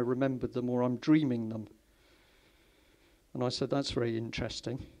whether I remembered them or I'm dreaming them. And I said, that's very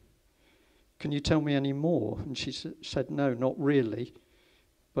interesting. Can you tell me any more? And she said, no, not really.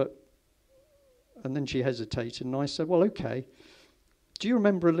 And then she hesitated, and I said, well, okay. Do you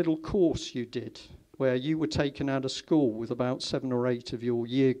remember a little course you did where you were taken out of school with about 7 or 8 of your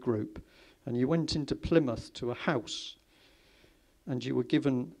year group, and you went into Plymouth to a house, and you were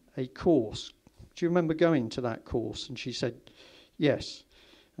given a course? Do you remember going to that course? And she said, yes.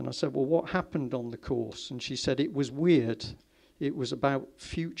 And I said, well, what happened on the course? And she said, it was weird. It was about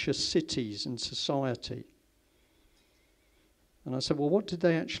future cities and society. And I said, well, what did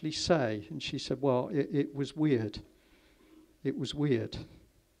they actually say? And she said, well, it was weird. It was weird.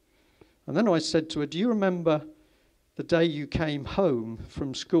 And then I said to her, do you remember the day you came home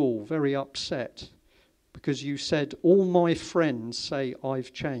from school very upset because you said, all my friends say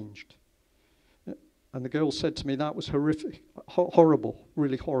I've changed? And the girl said to me, that was horrific, horrible,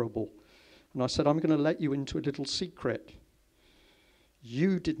 really horrible. And I said, I'm going to let you into a little secret.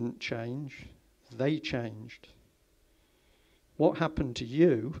 You didn't change, they changed. What happened to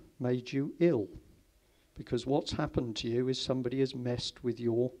you made you ill, because what's happened to you is somebody has messed with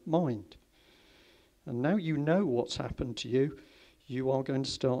your mind. And now you know what's happened to you, you are going to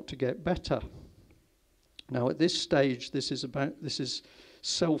start to get better. Now at this stage, this is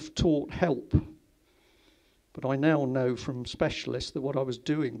self-taught help. But I now know from specialists that what I was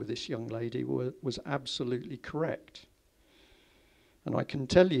doing with this young lady was absolutely correct. And I can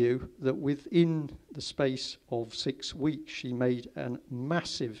tell you that within the space of 6 weeks, she made a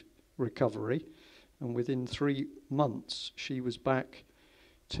massive recovery. And within 3 months, she was back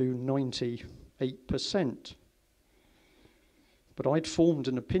to 98%. But I'd formed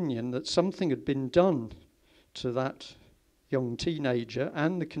an opinion that something had been done to that young teenager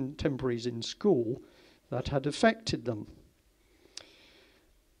and the contemporaries in school that had affected them.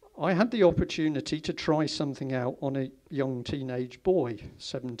 I had the opportunity to try something out on a young teenage boy,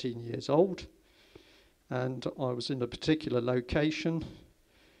 17 years old, and I was in a particular location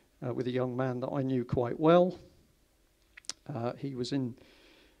with a young man that I knew quite well. He was in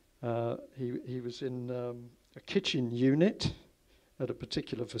a kitchen unit at a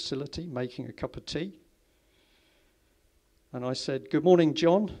particular facility making a cup of tea. And I said, "Good morning,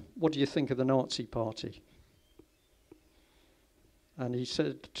 John. What do you think of the Nazi Party?" And he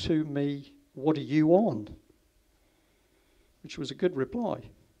said to me, "What are you on?" Which was a good reply.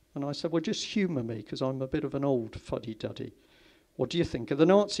 And I said, "Well, just humour me, because I'm a bit of an old fuddy-duddy. What do you think of the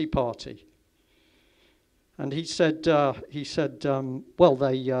Nazi Party?" And he said, "Well,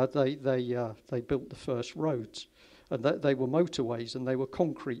 they built the first roads, and they were motorways, and they were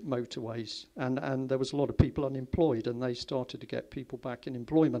concrete motorways, and there was a lot of people unemployed, and they started to get people back in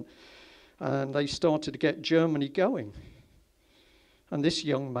employment, and they started to get Germany going." And this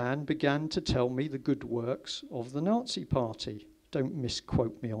young man began to tell me the good works of the Nazi Party. Don't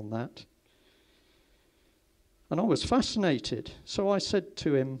misquote me on that. And I was fascinated. So I said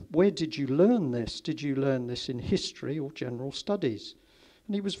to him, "Where did you learn this? Did you learn this in history or general studies?"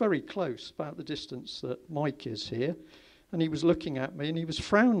 And he was very close, about the distance that Mike is here. And he was looking at me and he was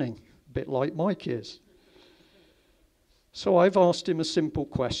frowning, a bit like Mike is. So I've asked him a simple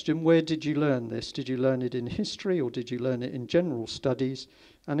question: where did you learn this? Did you learn it in history or did you learn it in general studies?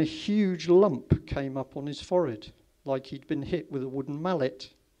 And a huge lump came up on his forehead, like he'd been hit with a wooden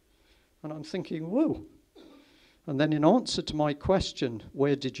mallet. And I'm thinking, whoa. And then in answer to my question,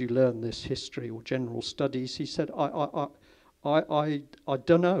 where did you learn this, history or general studies? He said, I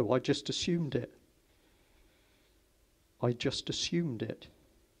don't know, I just assumed it. I just assumed it.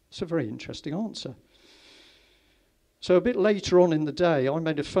 It's a very interesting answer. So a bit later on in the day, I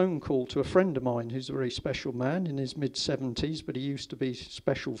made a phone call to a friend of mine who's a very special man in his mid-70s, but he used to be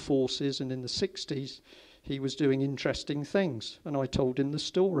special forces, and in the 60s he was doing interesting things. And I told him the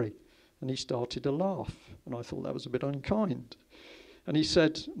story, and he started to laugh, and I thought that was a bit unkind. And he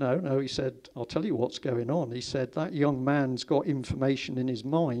said, no, he said, "I'll tell you what's going on." He said, "That young man's got information in his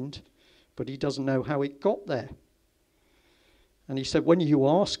mind, but he doesn't know how it got there." And he said, when you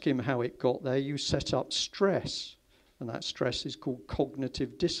ask him how it got there, you set up stress. And that stress is called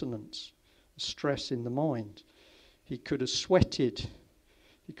cognitive dissonance, stress in the mind. He could have sweated,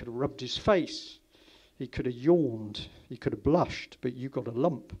 he could have rubbed his face, he could have yawned, he could have blushed, but you got a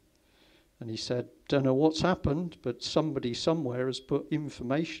lump. And he said, "Don't know what's happened, but somebody somewhere has put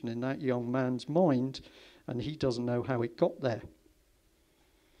information in that young man's mind, and he doesn't know how it got there."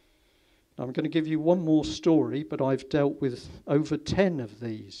 Now, I'm going to give you one more story, but I've dealt with over 10 of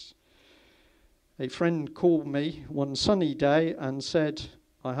these. A friend called me one sunny day and said,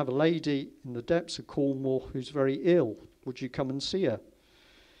 "I have a lady in the depths of Cornwall who's very ill. Would you come and see her?"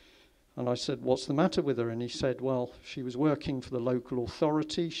 And I said, "What's the matter with her?" And he said, "Well, she was working for the local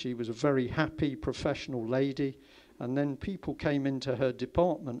authority. She was a very happy professional lady. And then people came into her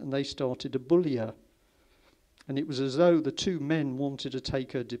department and they started to bully her. And it was as though the two men wanted to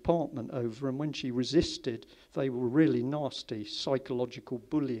take her department over, and when she resisted, they were really nasty, psychological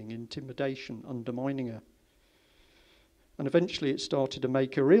bullying, intimidation, undermining her. And eventually it started to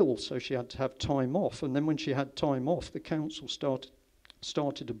make her ill, so she had to have time off. And then when she had time off, the council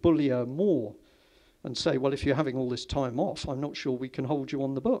started to bully her more and say, "Well, if you're having all this time off, I'm not sure we can hold you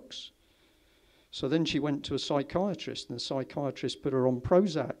on the books." So then she went to a psychiatrist, and the psychiatrist put her on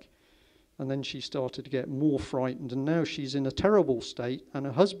Prozac. And then she started to get more frightened, and now she's in a terrible state, and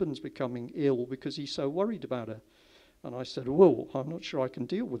her husband's becoming ill because he's so worried about her. And I said, "Well, I'm not sure I can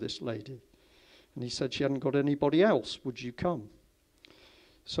deal with this lady." And he said, "She hadn't got anybody else. Would you come?"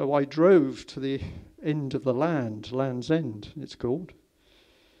 So I drove to the end of the Land's End, it's called.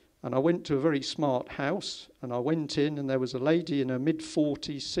 And I went to a very smart house, and I went in, and there was a lady in her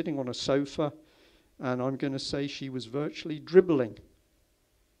mid-40s sitting on a sofa, and I'm going to say she was virtually dribbling.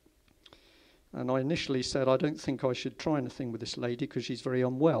 And I initially said, I don't think I should try anything with this lady because she's very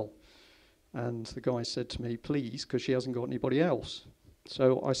unwell. And the guy said to me, please, because she hasn't got anybody else.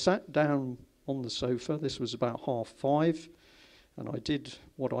 So I sat down on the sofa. This was about 5:30. And I did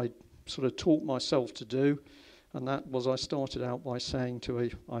what I sort of taught myself to do. And that was I started out by saying to her,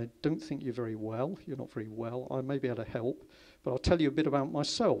 I don't think you're very well. You're not very well. I may be able to help. But I'll tell you a bit about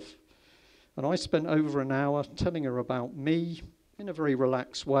myself. And I spent over an hour telling her about me in a very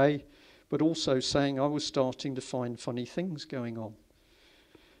relaxed way, but also saying I was starting to find funny things going on.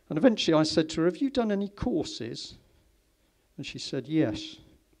 And eventually I said to her, have you done any courses? And she said, yes.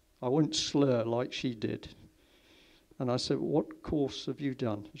 I won't slur like she did. And I said, what course have you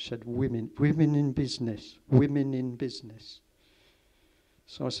done? She said, women in business, women in business.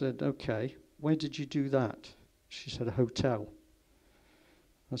 So I said, okay, where did you do that? She said, a hotel.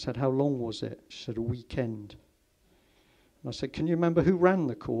 I said, how long was it? She said, a weekend. And I said, can you remember who ran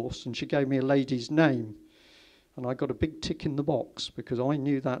the course? And she gave me a lady's name. And I got a big tick in the box because I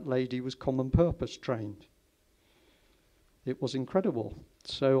knew that lady was common purpose trained. It was incredible.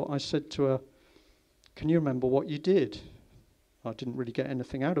 So I said to her, can you remember what you did? I didn't really get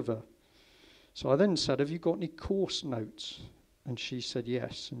anything out of her. So I then said, have you got any course notes? And she said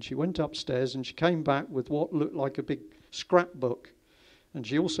yes. And she went upstairs and she came back with what looked like a big scrapbook. And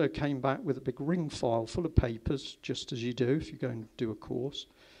she also came back with a big ring file full of papers, just as you do if you go and do a course.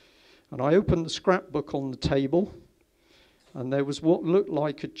 And I opened the scrapbook on the table, and there was what looked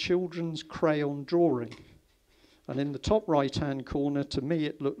like a children's crayon drawing. And in the top right-hand corner, to me,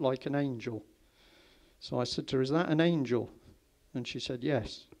 it looked like an angel. So I said to her, is that an angel? And she said,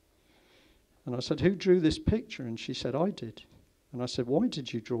 yes. And I said, who drew this picture? And she said, I did. And I said, why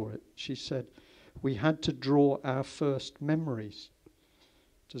did you draw it? She said, we had to draw our first memories.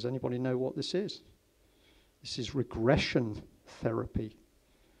 Does anybody know what this is? This is regression therapy.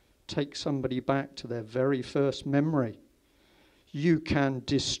 Take somebody back to their very first memory. You can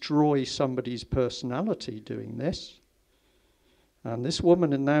destroy somebody's personality doing this. And this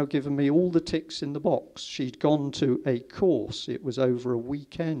woman had now given me all the ticks in the box. She'd gone to a course. It was over a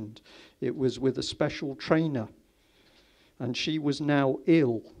weekend. It was with a special trainer. And she was now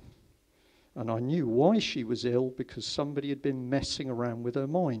ill. And I knew why she was ill, because somebody had been messing around with her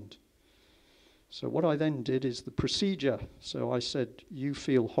mind. So what I then did is the procedure. So I said, you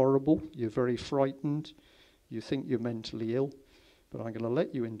feel horrible, you're very frightened, you think you're mentally ill, but I'm going to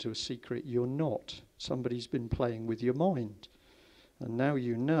let you into a secret. You're not. Somebody's been playing with your mind. And now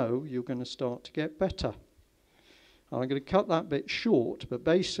you know you're going to start to get better. I'm going to cut that bit short, but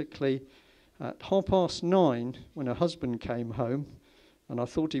basically at 9:30, when her husband came home, and I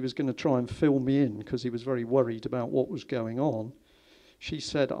thought he was going to try and fill me in because he was very worried about what was going on, she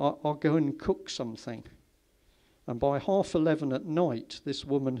said, I'll go and cook something. And by 11:30 at night, this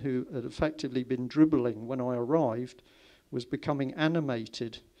woman who had effectively been dribbling when I arrived was becoming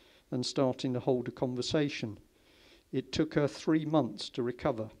animated and starting to hold a conversation. It took her 3 months to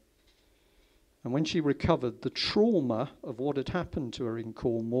recover. And when she recovered, the trauma of what had happened to her in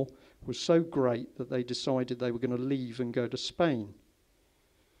Cornwall was so great that they decided they were going to leave and go to Spain.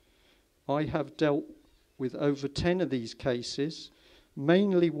 I have dealt with over 10 of these cases,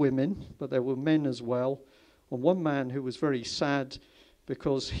 mainly women, but there were men as well. And one man who was very sad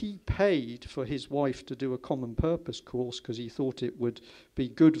because he paid for his wife to do a common purpose course because he thought it would be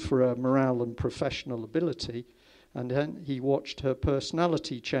good for her morale and professional ability. And then he watched her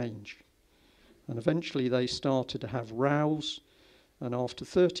personality change. And eventually they started to have rows. And after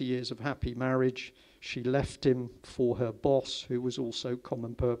 30 years of happy marriage, she left him for her boss, who was also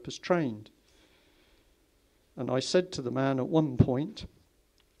common purpose trained. And I said to the man at one point,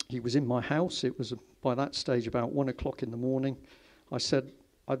 he was in my house, it was by that stage about 1 o'clock in the morning, I said,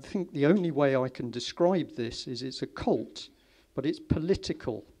 I think the only way I can describe this is it's a cult, but it's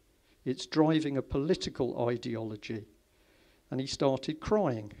political. It's driving a political ideology. And he started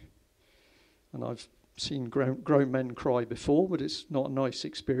crying. And I've seen grown men cry before, but it's not a nice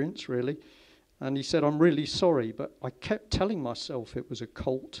experience, really. And he said, I'm really sorry, but I kept telling myself it was a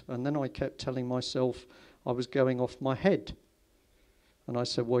cult, and then I kept telling myself I was going off my head. And I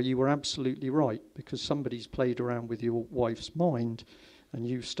said, well, you were absolutely right, because somebody's played around with your wife's mind, and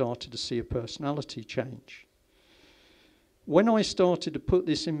you've started to see a personality change. When I started to put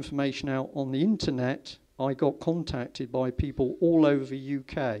this information out on the internet, I got contacted by people all over the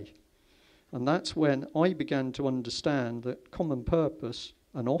UK. And that's when I began to understand that common purpose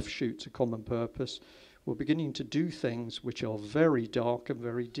and offshoots of common purpose were beginning to do things which are very dark and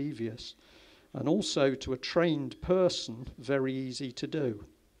very devious. And also, to a trained person, very easy to do.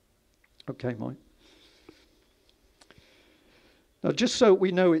 Okay, Mike. Now, just so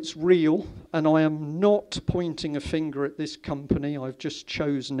we know it's real, and I am not pointing a finger at this company, I've just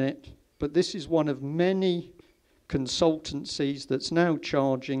chosen it, but this is one of many consultancies that's now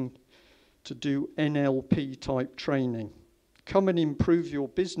charging to do NLP type training. Come and improve your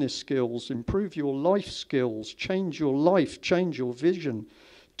business skills, improve your life skills, change your life, change your vision.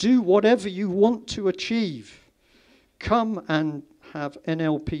 Do whatever you want to achieve. Come and have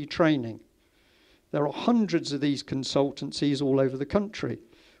NLP training. There are hundreds of these consultancies all over the country.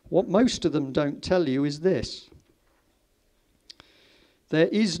 What most of them don't tell you is this. There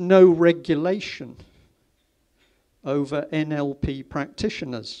is no regulation over NLP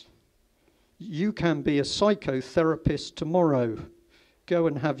practitioners. You can be a psychotherapist tomorrow. Go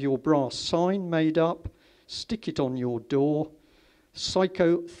and have your brass sign made up, stick it on your door,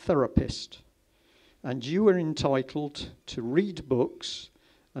 psychotherapist. And you are entitled to read books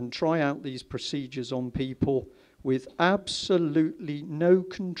and try out these procedures on people with absolutely no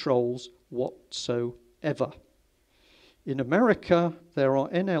controls whatsoever. In America, there are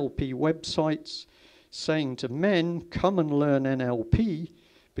NLP websites saying to men, come and learn NLP,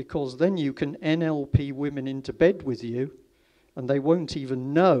 because then you can NLP women into bed with you, and they won't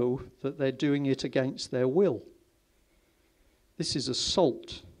even know that they're doing it against their will. This is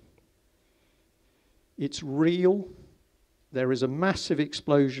assault. It's real. There is a massive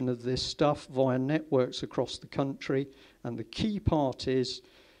explosion of this stuff via networks across the country, and the key part is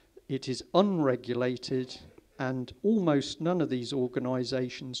it is unregulated, and almost none of these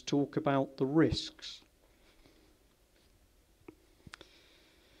organisations talk about the risks.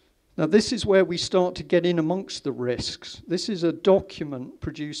 Now, this is where we start to get in amongst the risks. This is a document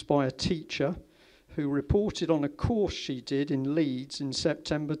produced by a teacher who reported on a course she did in Leeds in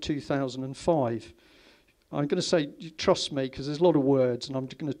September 2005. I'm going to say, trust me, because there's a lot of words, and I'm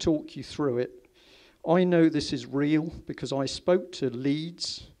going to talk you through it. I know this is real because I spoke to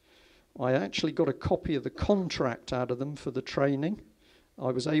Leeds. I actually got a copy of the contract out of them for the training.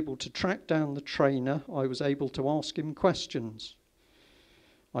 I was able to track down the trainer. I was able to ask him questions.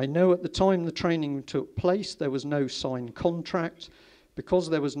 I know at the time the training took place, there was no signed contract. Because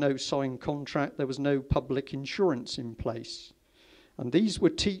there was no signed contract, there was no public insurance in place. And these were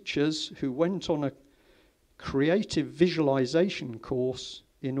teachers who went on a creative visualization course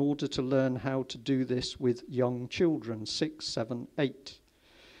in order to learn how to do this with young children, 6, 7, 8.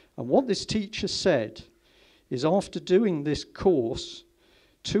 And what this teacher said is after doing this course,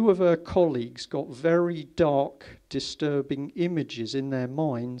 2 of her colleagues got very dark, disturbing images in their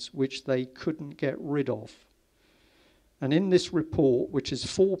minds which they couldn't get rid of. And in this report, which is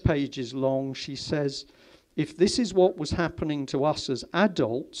 4 pages long, she says, if this is what was happening to us as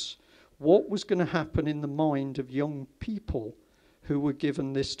adults, what was going to happen in the mind of young people who were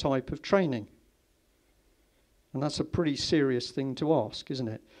given this type of training? And that's a pretty serious thing to ask, isn't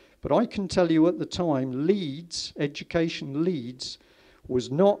it? But I can tell you at the time, Leeds, Education Leeds,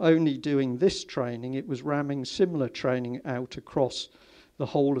 was not only doing this training, it was ramming similar training out across the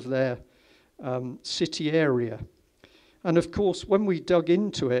whole of their city area. And of course, when we dug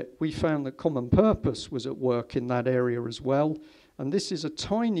into it, we found that Common Purpose was at work in that area as well. And this is a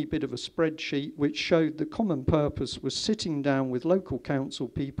tiny bit of a spreadsheet which showed that Common Purpose was sitting down with local council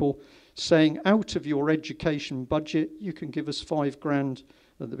people saying, out of your education budget, you can give us £5,000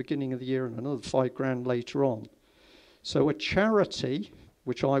 at the beginning of the year and another £5,000 later on. So a charity,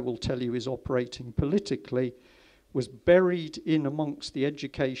 which I will tell you is operating politically, was buried in amongst the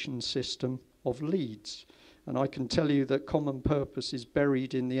education system of Leeds. And I can tell you that Common Purpose is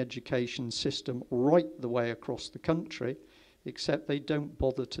buried in the education system right the way across the country, except they don't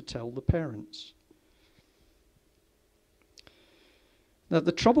bother to tell the parents. Now,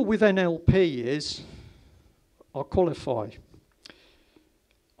 the trouble with NLP is, I'll qualify.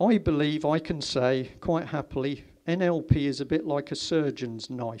 I believe I can say quite happily, NLP is a bit like a surgeon's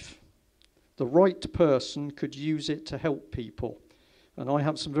knife. The right person could use it to help people. And I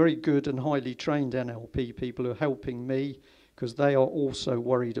have some very good and highly trained NLP people who are helping me because they are also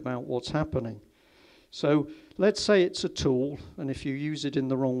worried about what's happening. So let's say it's a tool, and if you use it in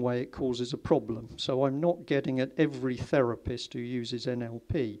the wrong way, it causes a problem. So I'm not getting at every therapist who uses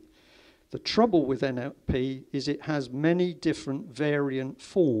NLP. The trouble with NLP is it has many different variant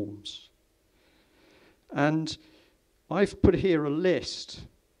forms. And I've put here a list,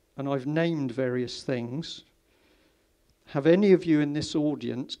 and I've named various things. Have any of you in this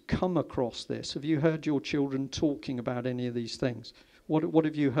audience come across this? Have you heard your children talking about any of these things? What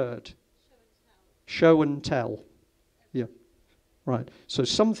have you heard? Show and tell. Yeah, right. So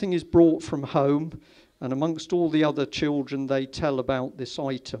something is brought from home, and amongst all the other children, they tell about this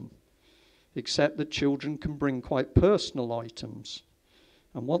item. except that children can bring quite personal items.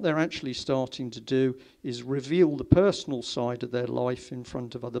 And what they're actually starting to do is reveal the personal side of their life in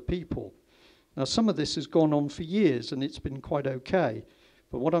front of other people. Now, some of this has gone on for years, and it's been quite okay.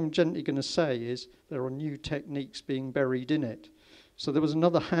 But what I'm gently going to say is there are new techniques being buried in it. So there was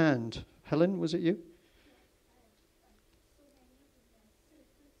another hand. Helen, was it you?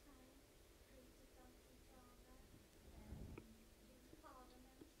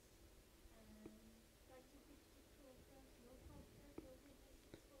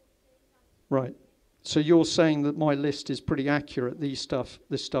 Right. So you're saying that my list is pretty accurate. This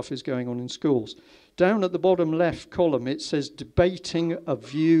stuff is going on in schools. Down at the bottom left column, it says debating a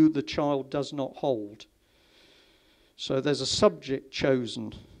view the child does not hold. So there's a subject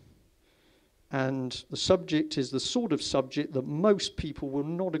chosen. And the subject is the sort of subject that most people will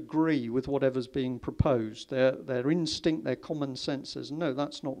not agree with whatever's being proposed. Their instinct, their common sense says, no,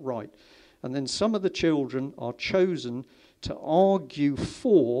 that's not right. And then some of the children are chosen to argue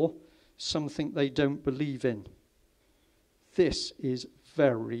for something they don't believe in. This is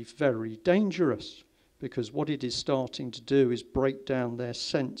very, very dangerous, because what it is starting to do is break down their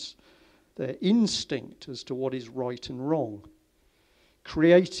sense, their instinct as to what is right and wrong.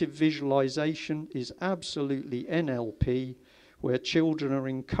 Creative visualization is absolutely NLP, where children are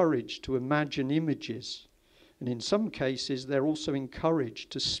encouraged to imagine images. And in some cases, they're also encouraged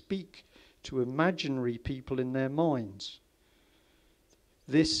to speak to imaginary people in their minds.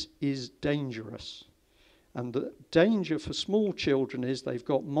 This is dangerous. And the danger for small children is they've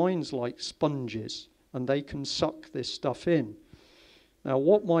got minds like sponges, and they can suck this stuff in. Now,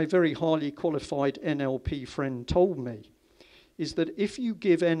 what my very highly qualified NLP friend told me is that if you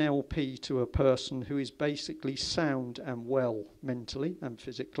give NLP to a person who is basically sound and well mentally and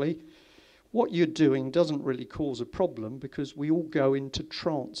physically, what you're doing doesn't really cause a problem, because we all go into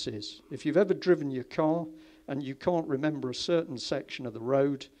trances. If you've ever driven your car and you can't remember a certain section of the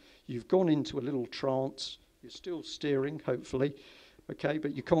road, you've gone into a little trance. You're still steering, hopefully, okay,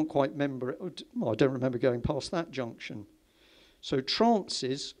 but you can't quite remember it. Well, I don't remember going past that junction. So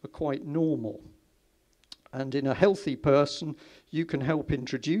trances are quite normal. And in a healthy person, you can help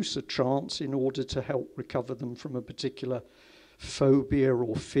introduce a trance in order to help recover them from a particular phobia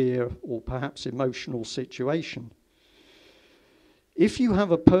or fear or perhaps emotional situation. If you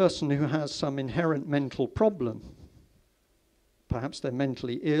have a person who has some inherent mental problem, perhaps they're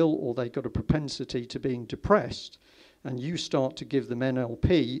mentally ill or they've got a propensity to being depressed, and you start to give them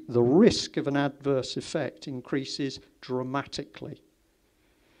NLP, the risk of an adverse effect increases dramatically.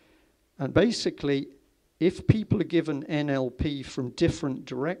 And basically, if people are given NLP from different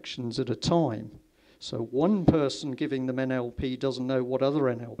directions at a time, so one person giving them NLP doesn't know what other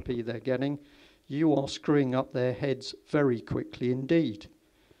NLP they're getting, you are screwing up their heads very quickly indeed.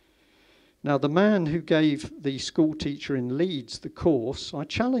 Now, the man who gave the school teacher in Leeds the course, I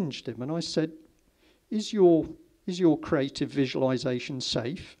challenged him and I said, is your creative visualization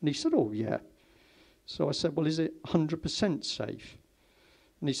safe? And he said, oh, yeah. So I said, well, is it 100% safe?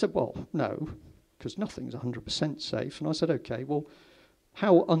 And he said, well, no, because nothing's 100% safe. And I said, okay, well,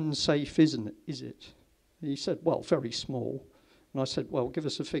 how unsafe is it? And he said, well, very small. And I said, well, give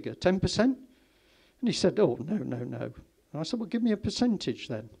us a figure, 10%? And he said, oh, no. And I said, well, give me a percentage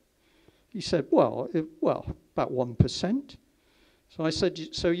then. He said, well, about 1%. So I said,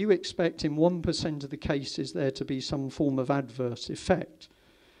 so you expect in 1% of the cases there to be some form of adverse effect?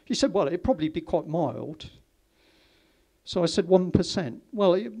 He said, well, it'd probably be quite mild. So I said 1%.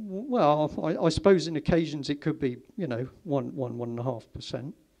 Well, I suppose in occasions it could be,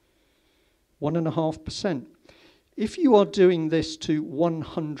 1.5%. 1.5%. If you are doing this to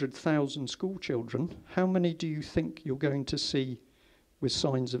 100,000 school children, how many do you think you're going to see with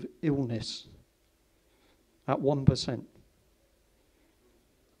signs of illness at 1%?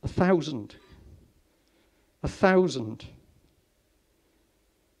 1,000. 1,000.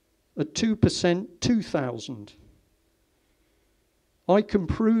 At 2%, 2,000. I can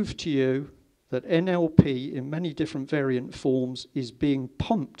prove to you that NLP in many different variant forms is being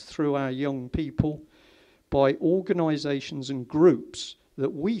pumped through our young people by organisations and groups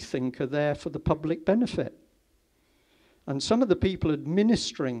that we think are there for the public benefit. And some of the people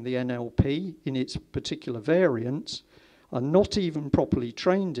administering the NLP in its particular variants are not even properly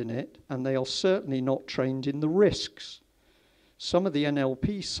trained in it, and they are certainly not trained in the risks. Some of the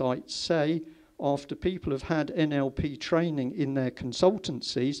NLP sites say after people have had NLP training in their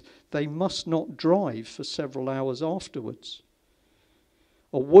consultancies, they must not drive for several hours afterwards.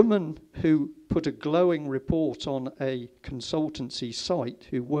 A woman who put a glowing report on a consultancy site,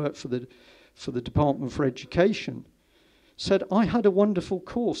 who worked for the Department for Education, said, I had a wonderful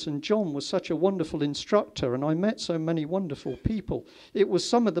course and John was such a wonderful instructor and I met so many wonderful people. It was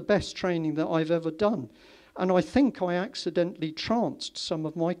some of the best training that I've ever done. And I think I accidentally tranced some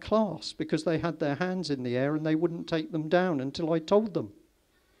of my class because they had their hands in the air and they wouldn't take them down until I told them.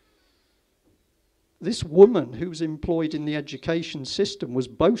 This woman who was employed in the education system was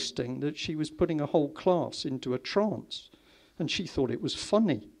boasting that she was putting a whole class into a trance, and she thought it was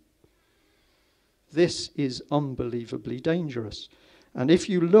funny. This is unbelievably dangerous. And if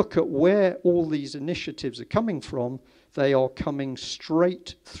you look at where all these initiatives are coming from, they are coming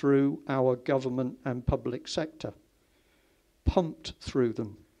straight through our government and public sector, pumped through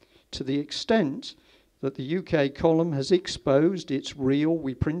them, to the extent that the UK column has exposed, it's real,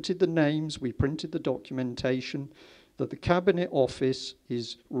 we printed the names, we printed the documentation, that the Cabinet Office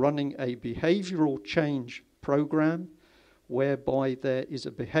is running a behavioural change programme whereby there is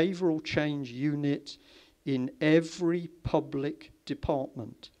a behavioural change unit in every public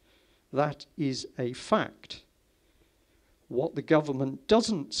department. That is a fact. What the government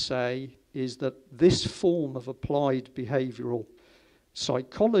doesn't say is that this form of applied behavioural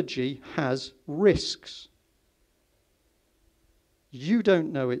psychology has risks. You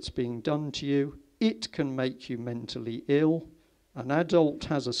don't know it's being done to you. It can make you mentally ill. An adult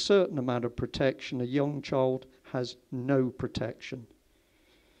has a certain amount of protection. A young child has no protection.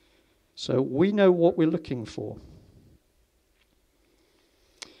 So we know what we're looking for.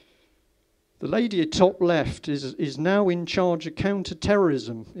 The lady at top left is now in charge of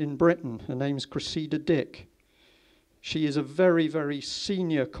counter-terrorism in Britain. Her name's Cressida Dick. She is a very, very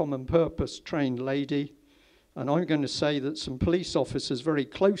senior common purpose trained lady. And I'm going to say that some police officers very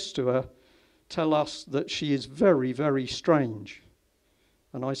close to her tell us that she is very, very strange.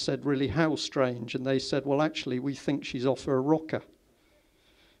 And I said, really, how strange? And they said, well, actually, we think she's off her rocker.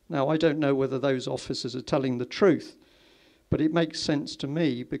 Now, I don't know whether those officers are telling the truth, but it makes sense to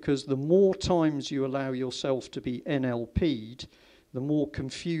me because the more times you allow yourself to be NLP'd, the more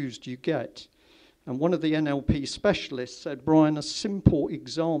confused you get. And one of the NLP specialists said, Brian, a simple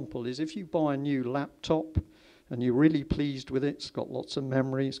example is if you buy a new laptop and you're really pleased with it, it's got lots of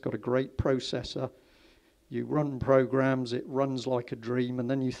memory, it's got a great processor, you run programs, it runs like a dream, and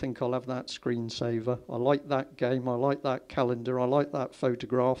then you think, I'll have that screensaver, I like that game, I like that calendar, I like that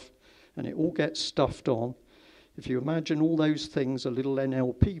photograph, and it all gets stuffed on. If you imagine all those things are little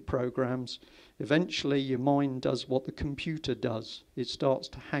NLP programs, eventually your mind does what the computer does. It starts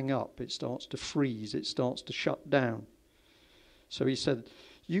to hang up, it starts to freeze, it starts to shut down. So he said,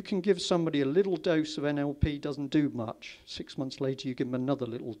 you can give somebody a little dose of NLP, doesn't do much. 6 months later, you give them another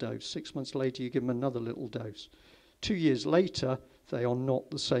little dose. 6 months later, you give them another little dose. 2 years later, they are not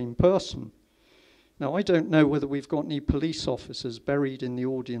the same person. Now, I don't know whether we've got any police officers buried in the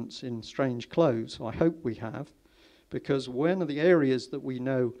audience in strange clothes. I hope we have, because one of the areas that we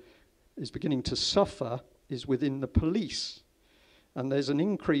know is beginning to suffer is within the police. And there's an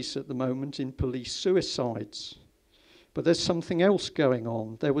increase at the moment in police suicides. But there's something else going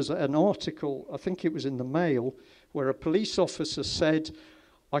on. There was an article, I think it was in the Mail, where a police officer said,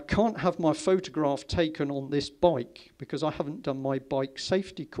 I can't have my photograph taken on this bike because I haven't done my bike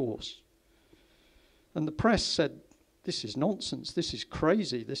safety course. And the press said, this is nonsense, this is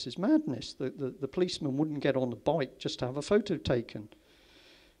crazy, this is madness. The policeman wouldn't get on a bike just to have a photo taken.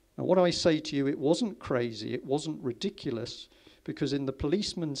 Now what I say to you, it wasn't crazy, it wasn't ridiculous, because in the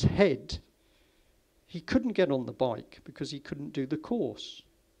policeman's head, he couldn't get on the bike because he couldn't do the course.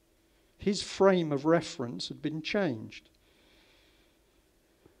 His frame of reference had been changed.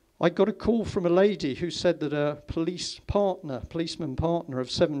 I got a call from a lady who said that a policeman partner of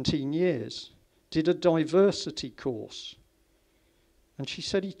 17 years did a diversity course. And she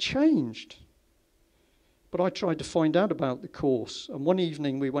said he changed. But I tried to find out about the course. And one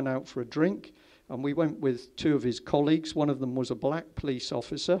evening we went out for a drink and we went with two of his colleagues. One of them was a black police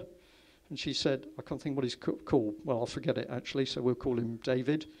officer. And she said, I can't think what he's called. Well, I'll forget it actually, so we'll call him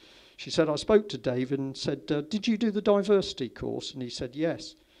David. She said, I spoke to David and said, did you do the diversity course? And he said,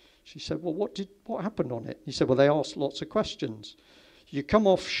 yes. She said, well, what happened on it? He said, well, they asked lots of questions. You come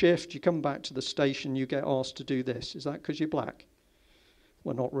off shift, you come back to the station, you get asked to do this. Is that because you're black?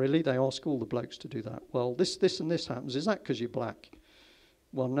 Well, not really. They ask all the blokes to do that. Well, this and this happens. Is that because you're black?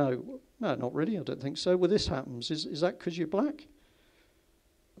 Well, no, not really. I don't think so. Well, this happens. Is that because you're black?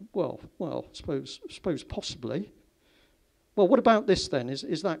 Well, suppose possibly. Well, what about this then?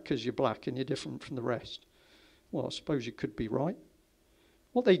 Is that because you're black and you're different from the rest? Well, I suppose you could be right.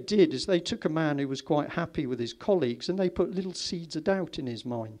 What they did is they took a man who was quite happy with his colleagues and they put little seeds of doubt in his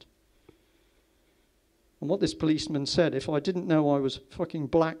mind. And what this policeman said, if I didn't know I was fucking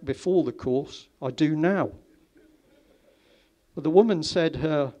black before the course, I do now. But the woman said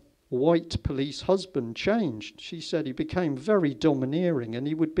her white police husband changed. She said he became very domineering, and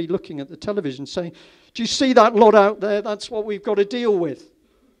he would be looking at the television saying, "Do you see that lot out there? That's what we've got to deal with.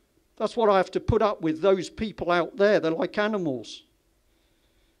 That's what I have to put up with, those people out there. They're like animals."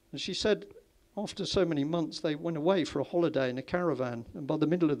 And she said after so many months they went away for a holiday in a caravan, and by the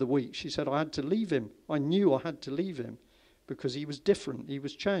middle of the week she said, "I had to leave him. I knew I had to leave him because he was different, he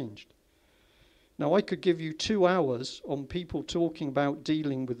was changed." Now, I could give you 2 hours on people talking about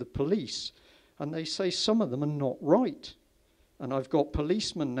dealing with the police, and they say some of them are not right. And I've got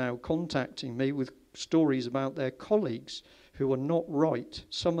policemen now contacting me with stories about their colleagues who are not right.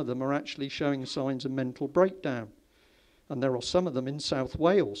 Some of them are actually showing signs of mental breakdown. And there are some of them in South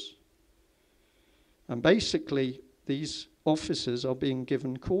Wales. And basically, these officers are being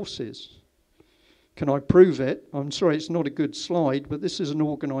given courses. Can I prove it? I'm sorry, it's not a good slide, but this is an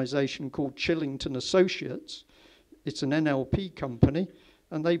organisation called Chillington Associates. It's an NLP company,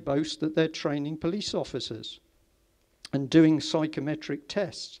 and they boast that they're training police officers and doing psychometric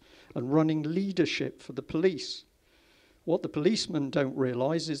tests and running leadership for the police. What the policemen don't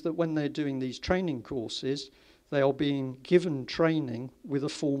realise is that when they're doing these training courses, they are being given training with a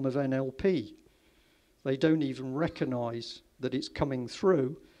form of NLP. They don't even recognise that it's coming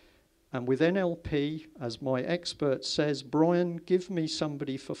through. And with NLP, as my expert says, "Brian, give me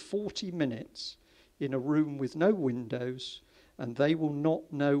somebody for 40 minutes in a room with no windows, and they will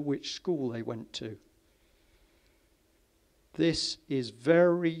not know which school they went to." This is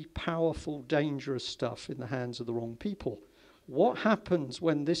very powerful, dangerous stuff in the hands of the wrong people. What happens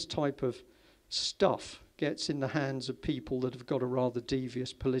when this type of stuff gets in the hands of people that have got a rather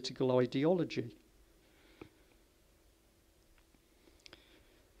devious political ideology?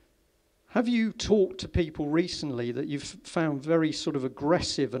 Have you talked to people recently that you've found very sort of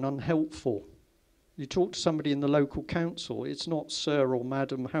aggressive and unhelpful? You talk to somebody in the local council, it's not "sir" or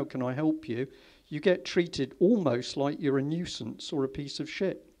 "madam, how can I help you?" You get treated almost like you're a nuisance or a piece of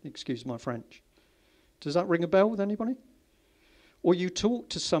shit, excuse my French. Does that ring a bell with anybody? Or you talk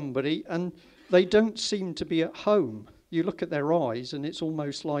to somebody and they don't seem to be at home. You look at their eyes and it's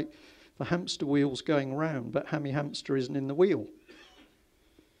almost like the hamster wheel's going round, but Hammy Hamster isn't in the wheel.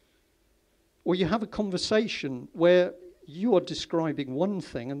 Or you have a conversation where you are describing one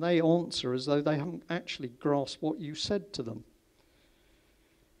thing and they answer as though they haven't actually grasped what you said to them.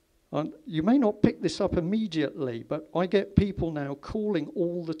 You may not pick this up immediately, but I get people now calling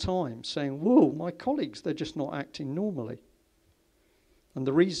all the time saying, "Whoa, my colleagues, they're just not acting normally." And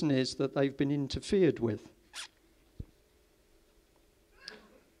the reason is that they've been interfered with.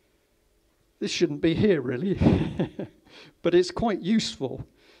 This shouldn't be here, really, but it's quite useful.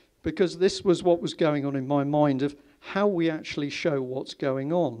 Because this was what was going on in my mind of how we actually show what's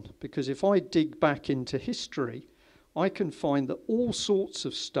going on. Because if I dig back into history, I can find that all sorts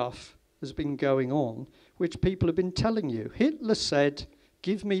of stuff has been going on, which people have been telling you. Hitler said,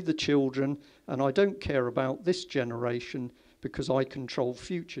 "Give me the children, and I don't care about this generation because I control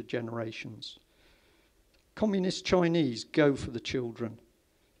future generations." Communist Chinese go for the children.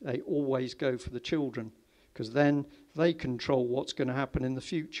 They always go for the children, because then they control what's going to happen in the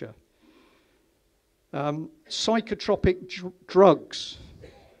future. Psychotropic drugs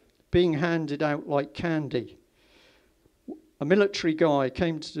being handed out like candy. A military guy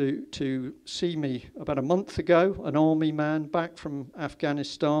came to see me about a month ago, an army man back from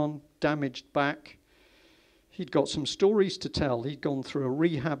Afghanistan, damaged back. He'd got some stories to tell. He'd gone through a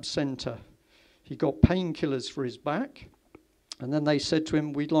rehab centre. He got painkillers for his back, and then they said to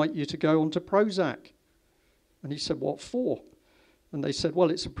him, "We'd like you to go on to Prozac." And he said, "What for?" And they said,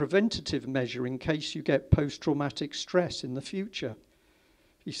 "Well, it's a preventative measure in case you get post-traumatic stress in the future."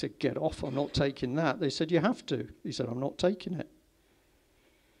 He said, "Get off, I'm not taking that." They said, "You have to." He said, "I'm not taking it."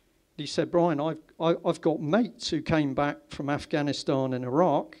 He said, "Brian, I've got mates who came back from Afghanistan and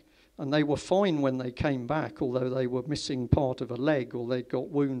Iraq, and they were fine when they came back, although they were missing part of a leg or they'd got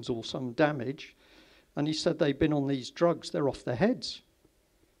wounds or some damage." And he said they've been on these drugs, they're off their heads.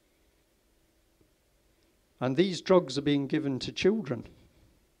 And these drugs are being given to children,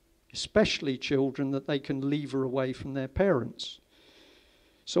 especially children that they can lever away from their parents.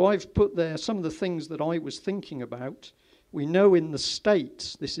 So I've put there some of the things that I was thinking about. We know in the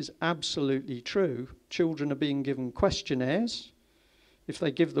States, this is absolutely true, children are being given questionnaires. If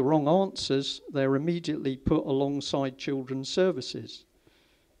they give the wrong answers, they're immediately put alongside children's services,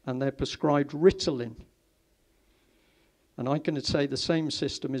 and they're prescribed Ritalin. And I'm going to say the same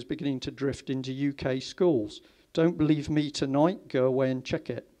system is beginning to drift into UK schools. Don't believe me tonight, go away and check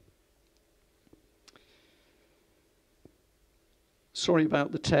it. Sorry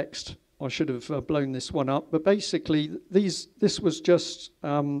about the text. I should have blown this one up, but basically this was just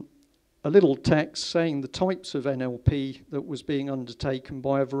a little text saying the types of NLP that was being undertaken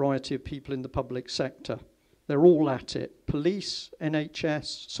by a variety of people in the public sector. They're all at it. Police,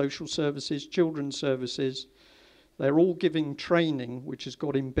 NHS, social services, children's services. They're all giving training which has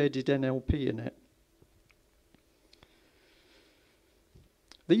got embedded NLP in it.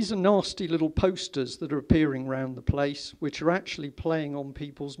 These are nasty little posters that are appearing around the place, which are actually playing on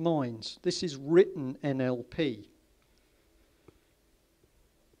people's minds. This is written NLP.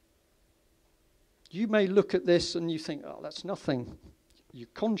 You may look at this and you think, oh, that's nothing. Your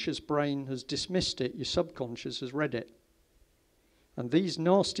conscious brain has dismissed it. Your subconscious has read it. And these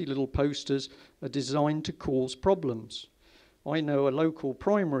nasty little posters are designed to cause problems. I know a local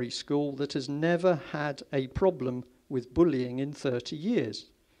primary school that has never had a problem with bullying in 30 years.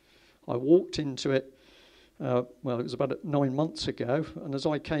 I walked into it, it was about 9 months ago, and as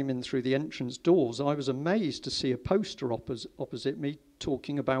I came in through the entrance doors, I was amazed to see a poster opposite me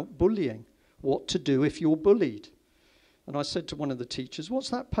talking about bullying, what to do if you're bullied. And I said to one of the teachers, what's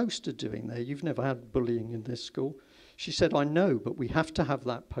that poster doing there? You've never had bullying in this school. She said, I know, but we have to have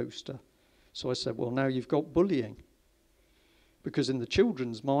that poster. So I said, well, now you've got bullying. Because in the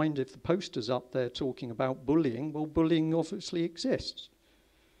children's mind, if the poster's up there talking about bullying, well, bullying obviously exists.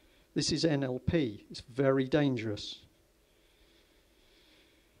 This is NLP. It's very dangerous.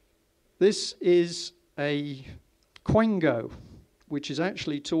 This is a Quango, which is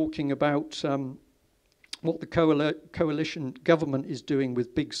actually talking about what the coalition government is doing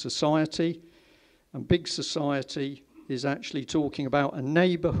with big society. And big society is actually talking about a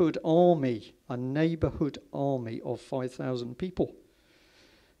neighbourhood army of 5,000 people.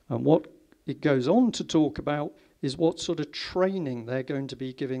 And what it goes on to talk about is what sort of training they're going to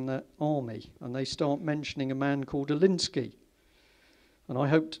be giving that army. And they start mentioning a man called Alinsky. And I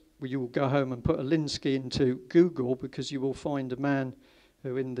hope you will go home and put Alinsky into Google, because you will find a man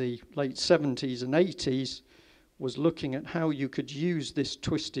who in the late 70s and 80s was looking at how you could use this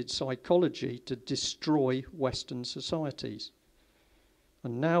twisted psychology to destroy Western societies.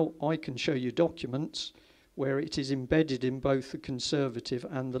 And now I can show you documents where it is embedded in both the Conservative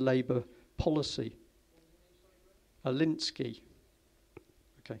and the Labour policy. Alinsky.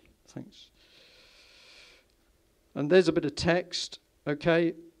 Okay, thanks. And there's a bit of text,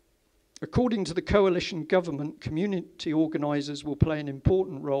 okay. According to the coalition government, community organisers will play an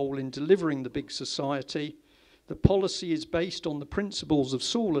important role in delivering the big society. The policy is based on the principles of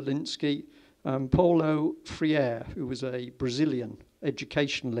Saul Alinsky and Paulo Freire, who was a Brazilian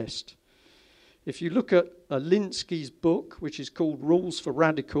educationalist. If you look at Alinsky's book, which is called Rules for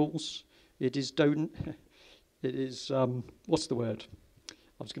Radicals, it is what's the word?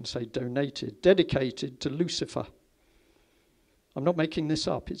 I was going to say dedicated to Lucifer. I'm not making this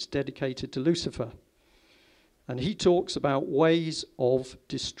up, it's dedicated to Lucifer. And he talks about ways of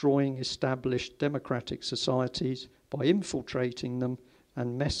destroying established democratic societies by infiltrating them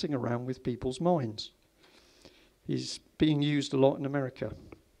and messing around with people's minds. He's being used a lot in America.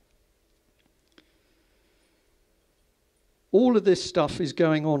 All of this stuff is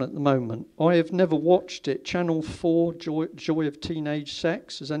going on at the moment. I have never watched it. Channel 4, Joy of Teenage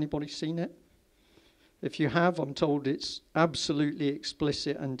Sex. Has anybody seen it? If you have, I'm told it's absolutely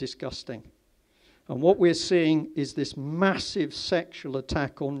explicit and disgusting. And what we're seeing is this massive sexual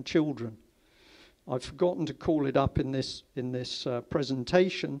attack on children. I've forgotten to call it up in this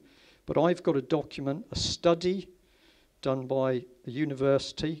presentation, but I've got a document, a study done by a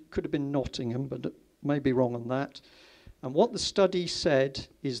university. Could have been Nottingham, but may be wrong on that. And what the study said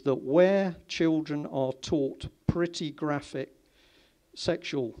is that where children are taught pretty graphic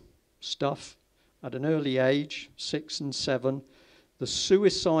sexual stuff at an early age, 6 and 7, the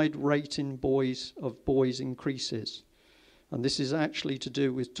suicide rate in boys increases. And this is actually to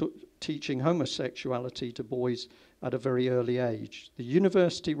do with teaching homosexuality to boys at a very early age. The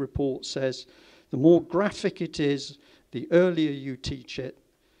university report says the more graphic it is, the earlier you teach it,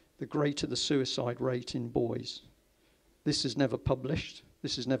 the greater the suicide rate in boys. This is never published.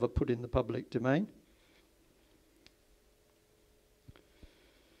 This is never put in the public domain.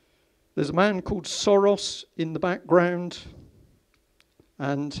 There's a man called Soros in the background,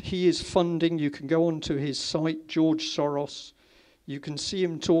 and he is funding. You can go onto his site, George Soros. You can see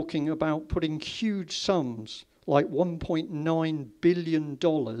him talking about putting huge sums, like $1.9 billion,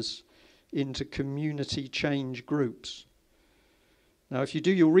 into community change groups. Now, if you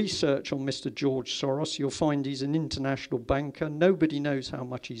do your research on Mr. George Soros, you'll find he's an international banker. Nobody knows how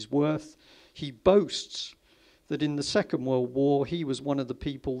much he's worth. He boasts that in the Second World War, he was one of the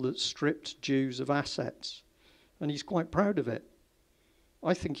people that stripped Jews of assets. And he's quite proud of it.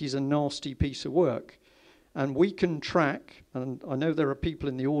 I think he's a nasty piece of work. And we can track, and I know there are people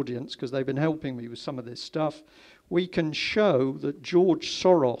in the audience because they've been helping me with some of this stuff, we can show that George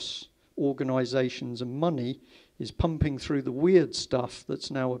Soros organisations and money is pumping through the weird stuff that's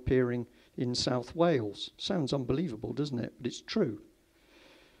now appearing in South Wales. Sounds unbelievable, doesn't it? But it's true.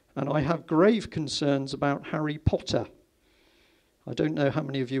 And I have grave concerns about Harry Potter. I don't know how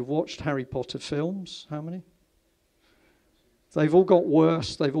many of you have watched Harry Potter films. How many? They've all got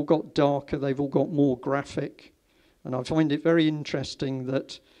worse, they've all got darker, they've all got more graphic. And I find it very interesting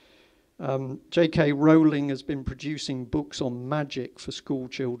that J.K. Rowling has been producing books on magic for school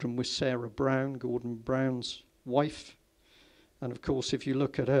children with Sarah Brown, Gordon Brown's wife. And of course, if you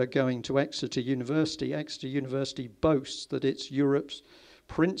look at her going to Exeter University boasts that it's Europe's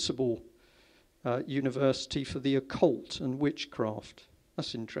principal university for the occult and witchcraft.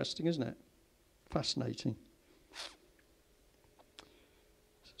 That's interesting, isn't it? Fascinating.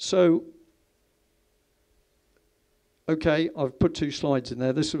 So, okay, I've put 2 slides in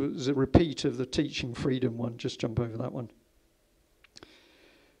there. This was a repeat of the teaching freedom one. Just jump over that one.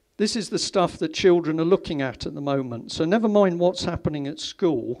 This is the stuff that children are looking at the moment. So never mind what's happening at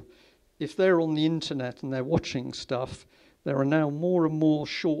school. If they're on the internet and they're watching stuff, there are now more and more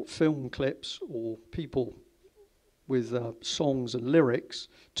short film clips or people with songs and lyrics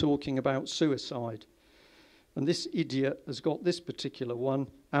talking about suicide. And this idiot has got this particular one,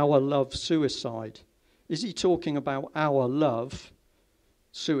 Our Love Suicide. Is he talking about our love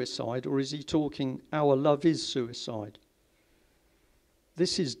suicide, or is he talking our love is suicide?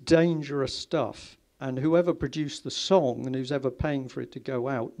 This is dangerous stuff, and whoever produced the song and who's ever paying for it to go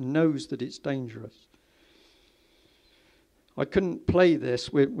out knows that it's dangerous. I couldn't play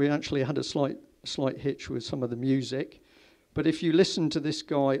this. We actually had a slight hitch with some of the music. But if you listen to this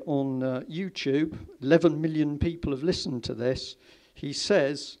guy on YouTube, 11 million people have listened to this. He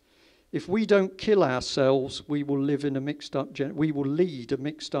says, if we don't kill ourselves, we will live in a we will lead a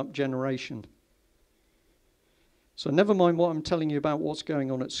mixed-up generation. So never mind what I'm telling you about what's going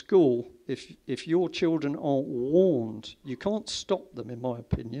on at school. If your children aren't warned, you can't stop them, in my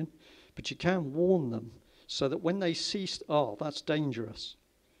opinion, but you can warn them so that when they see, that's dangerous.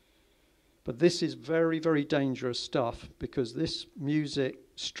 But this is very, very dangerous stuff because this music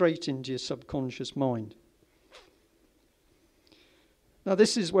straight into your subconscious mind. Now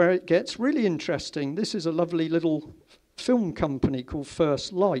this is where it gets really interesting. This is a lovely little film company called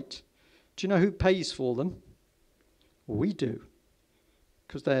First Light. Do you know who pays for them? We do,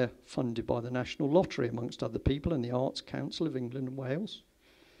 because they're funded by the National Lottery, amongst other people, and the Arts Council of England and Wales.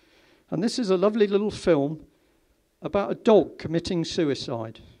 And this is a lovely little film about a dog committing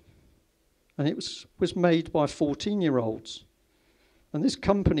suicide. And it was made by 14-year-olds. And this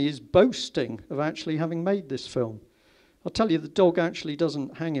company is boasting of actually having made this film. I'll tell you, the dog actually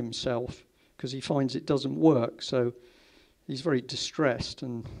doesn't hang himself because he finds it doesn't work. So he's very distressed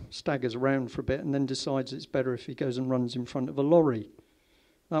and staggers around for a bit and then decides it's better if he goes and runs in front of a lorry.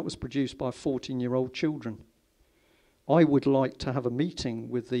 That was produced by 14-year-old children. I would like to have a meeting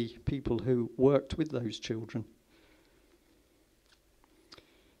with the people who worked with those children.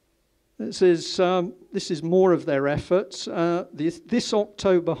 This is more of their efforts. This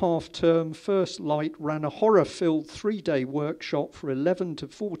October half-term, First Light ran a horror-filled 3-day workshop for 11 to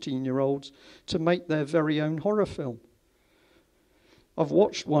 14-year-olds to make their very own horror film. I've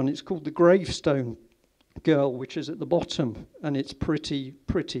watched one. It's called The Gravestone Girl, which is at the bottom, and it's pretty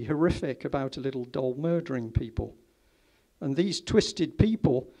horrific about a little doll murdering people. And these twisted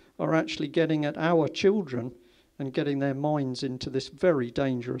people are actually getting at our children and getting their minds into this very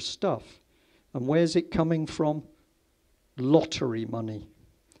dangerous stuff. And where's it coming from? Lottery money.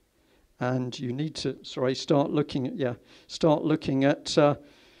 And you need to, start looking at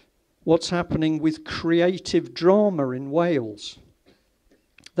what's happening with creative drama in Wales.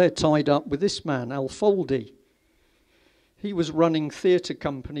 They're tied up with this man, Alfoldi. He was running theatre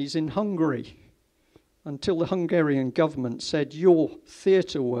companies in Hungary until the Hungarian government said, your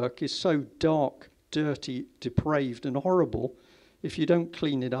theatre work is so dark, dirty, depraved and horrible, if you don't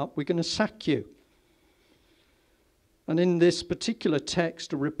clean it up, we're going to sack you. And in this particular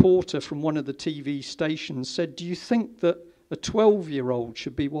text, a reporter from one of the TV stations said, do you think that a 12-year-old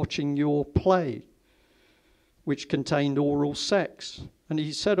should be watching your play, which contained oral sex? And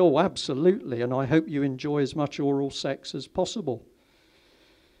he said, oh, absolutely, and I hope you enjoy as much oral sex as possible.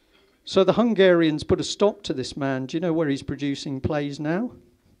 So the Hungarians put a stop to this man. Do you know where he's producing plays now?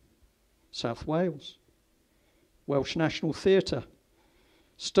 South Wales, Welsh National Theatre.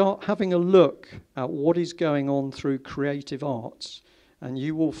 Start having a look at what is going on through creative arts, and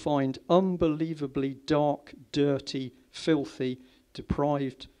you will find unbelievably dark, dirty, filthy,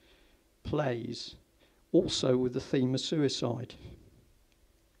 deprived plays, also with the theme of suicide.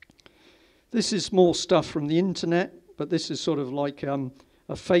 This is more stuff from the internet, but this is sort of like a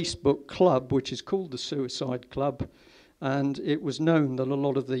Facebook club, which is called the Suicide Club, and it was known that a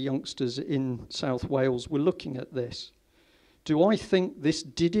lot of the youngsters in South Wales were looking at this. Do I think this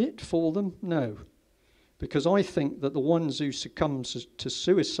did it for them? No. Because I think that the ones who succumbed to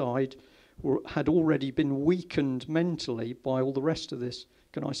suicide had already been weakened mentally by all the rest of this,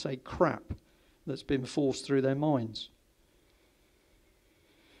 can I say, crap that's been forced through their minds.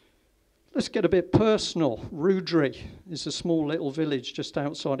 Let's get a bit personal. Rudry is a small little village just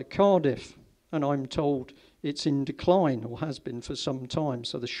outside of Cardiff, and I'm told it's in decline, or has been for some time.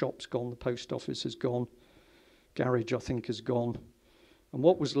 So the shop's gone, the post office has gone, garage I think has gone, and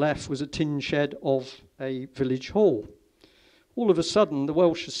what was left was a tin shed of a village hall. All of a sudden the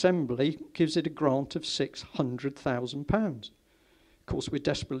Welsh Assembly gives it a grant of £600,000. Of course we're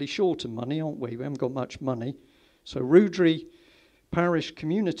desperately short of money, aren't we? We haven't got much money. So Rudry parish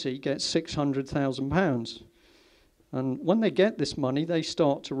community gets £600,000. And when they get this money, they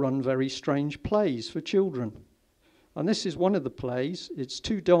start to run very strange plays for children. And this is one of the plays. It's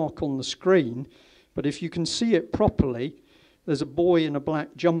too dark on the screen, but if you can see it properly, there's a boy in a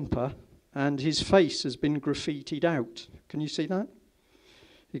black jumper and his face has been graffitied out. Can you see that?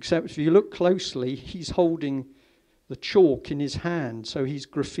 Except if you look closely, he's holding the chalk in his hand, so he's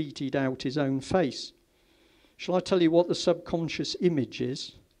graffitied out his own face. Shall I tell you what the subconscious image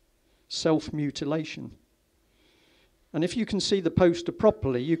is? Self-mutilation. And if you can see the poster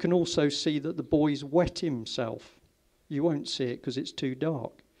properly, you can also see that the boy's wet himself. You won't see it because it's too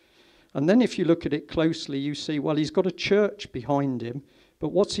dark. And then if you look at it closely, you see, well, he's got a church behind him,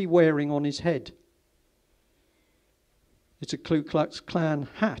 but what's he wearing on his head? It's a Ku Klux Klan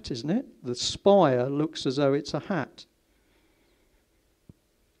hat, isn't it? The spire looks as though it's a hat.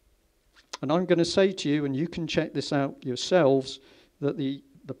 And I'm going to say to you, and you can check this out yourselves, that the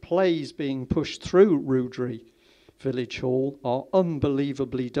plays being pushed through Rudry Village Hall are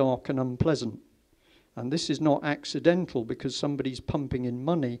unbelievably dark and unpleasant. And this is not accidental because somebody's pumping in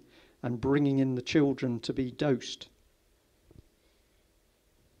money and bringing in the children to be dosed.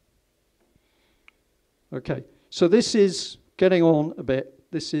 Okay, so this is getting on a bit.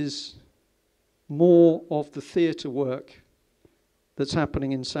 This is more of the theatre work that's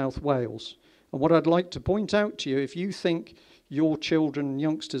happening in South Wales. And what I'd like to point out to you, if you think your children and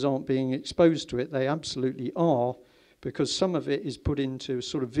youngsters aren't being exposed to it, they absolutely are, because some of it is put into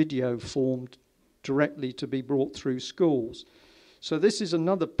sort of video form directly to be brought through schools. So this is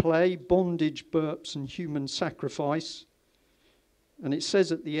another play, Bondage, Burps and Human Sacrifice. And it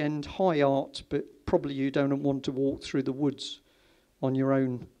says at the end, high art, but probably you don't want to walk through the woods on your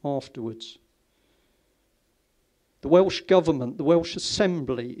own afterwards. The Welsh government, the Welsh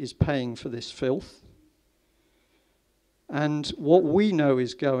Assembly is paying for this filth. And what we know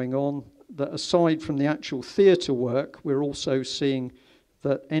is going on, that aside from the actual theatre work, we're also seeing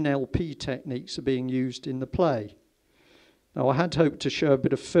that NLP techniques are being used in the play. Now, I had hoped to show a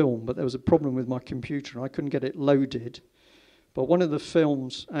bit of film, but there was a problem with my computer and I couldn't get it loaded. But one of the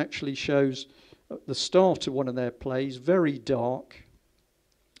films actually shows the start of one of their plays, very dark,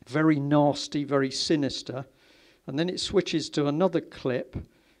 very nasty, very sinister. And then it switches to another clip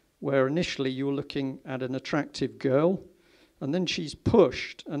where initially you were looking at an attractive girl, and then she's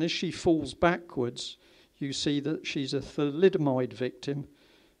pushed, and as she falls backwards, you see that she's a thalidomide victim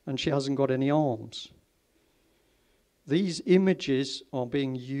and she hasn't got any arms. These images are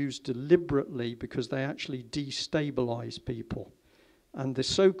being used deliberately because they actually destabilize people. And the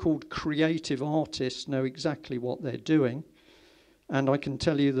so-called creative artists know exactly what they're doing. And I can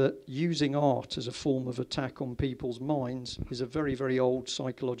tell you that using art as a form of attack on people's minds is a very, very old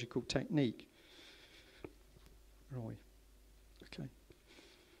psychological technique. Right. Okay.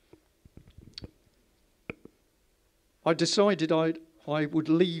 I decided I would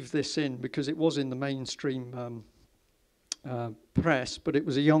leave this in because it was in the mainstream press, but it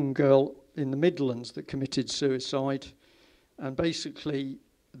was a young girl in the Midlands that committed suicide. And basically,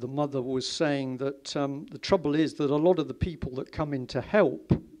 the mother was saying that the trouble is that a lot of the people that come in to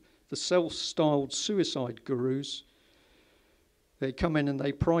help, the self-styled suicide gurus, they come in and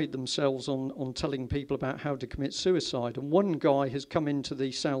they pride themselves on telling people about how to commit suicide. And one guy has come into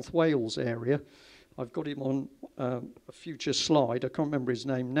the South Wales area. I've got him on a future slide. I can't remember his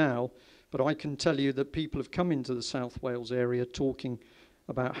name now, but I can tell you that people have come into the South Wales area talking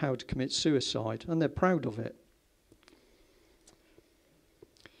about how to commit suicide, and they're proud of it.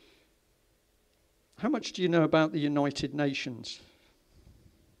 How much do you know about the United Nations?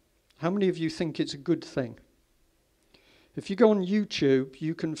 How many of you think it's a good thing? If you go on YouTube,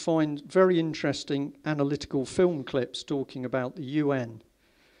 you can find very interesting analytical film clips talking about the UN.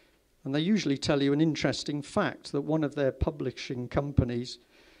 And they usually tell you an interesting fact, that one of their publishing companies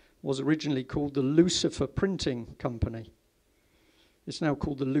was originally called the Lucifer Printing Company. It's now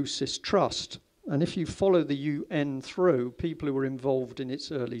called the Lucis Trust. And if you follow the UN through, people who were involved in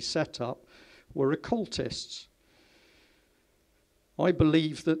its early setup were occultists. I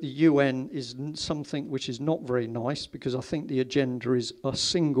believe that the UN is something which is not very nice, because I think the agenda is a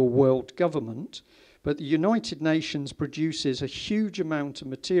single world government. But the United Nations produces a huge amount of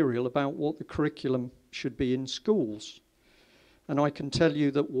material about what the curriculum should be in schools. And I can tell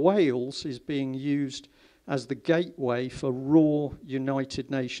you that Wales is being used as the gateway for raw United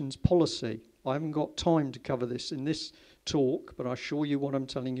Nations policy. I haven't got time to cover this in this talk, but I assure you what I'm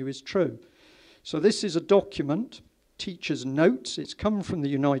telling you is true. So this is a document, Teachers' Notes. It's come from the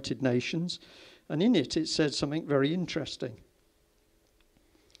United Nations, and in it said something very interesting.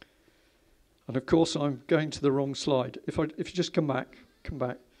 And of course I'm going to the wrong slide. If you just come back.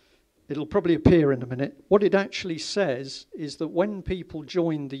 It'll probably appear in a minute. What it actually says is that when people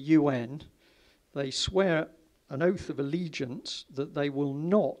join the UN, they swear an oath of allegiance that they will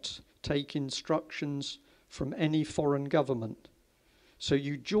not take instructions from any foreign government. So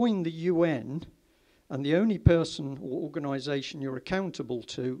you join the UN, and the only person or organisation you're accountable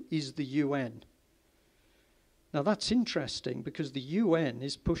to is the UN. Now that's interesting, because the UN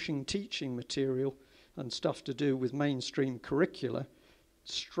is pushing teaching material and stuff to do with mainstream curricula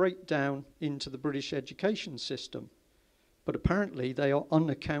straight down into the British education system. But apparently they are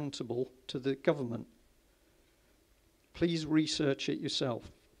unaccountable to the government. Please research it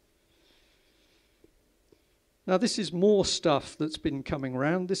yourself. Now this is more stuff that's been coming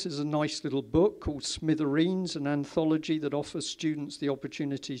around. This is a nice little book called Smithereens, an anthology that offers students the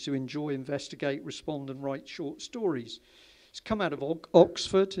opportunity to enjoy, investigate, respond and write short stories. It's come out of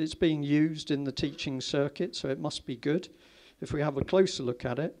Oxford. It's being used in the teaching circuit, so it must be good if we have a closer look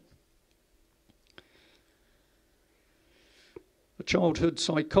at it. A childhood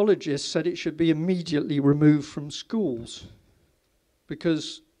psychologist said it should be immediately removed from schools,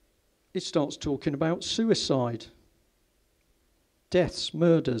 because it starts talking about suicide, deaths,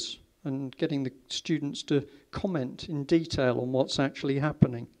 murders, and getting the students to comment in detail on what's actually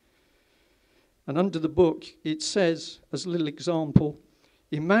happening. And under the book, it says, as a little example,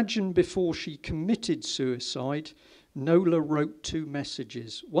 imagine before she committed suicide, Nola wrote 2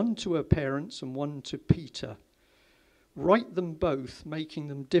 messages, one to her parents and one to Peter. Write them both, making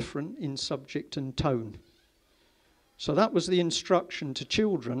them different in subject and tone. So that was the instruction to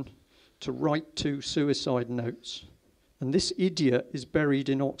children, to write 2 suicide notes. And this idiot is buried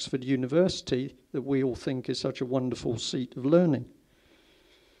in Oxford University, that we all think is such a wonderful seat of learning.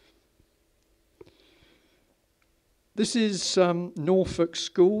 This is Norfolk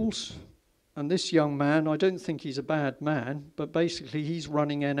schools, and this young man, I don't think he's a bad man, but basically he's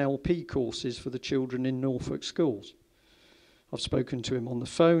running NLP courses for the children in Norfolk schools. I've spoken to him on the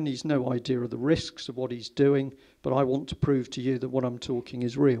phone. He's no idea of the risks of what he's doing, but I want to prove to you that what I'm talking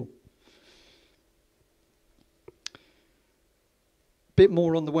is real. Bit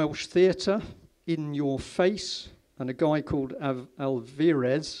more on the Welsh theatre, In Your Face, and a guy called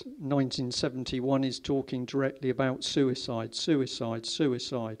Alvarez, 1971, is talking directly about suicide.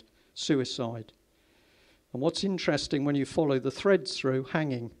 And what's interesting when you follow the threads through,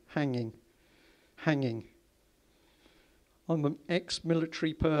 hanging. I'm an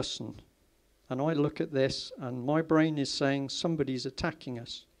ex-military person, and I look at this and my brain is saying somebody's attacking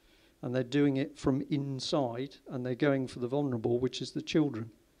us, and they're doing it from inside, and they're going for the vulnerable, which is the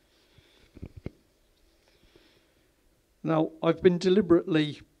children. Now, I've been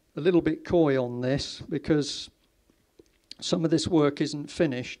deliberately a little bit coy on this because some of this work isn't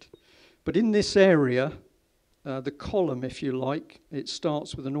finished, but in this area, the column, if you like, it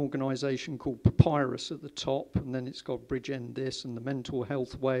starts with an organisation called Papyrus at the top, and then it's got Bridgend this and the Mental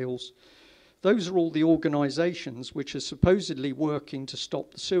Health Wales. Those are all the organisations which are supposedly working to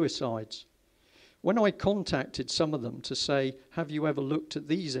stop the suicides. When I contacted some of them to say, have you ever looked at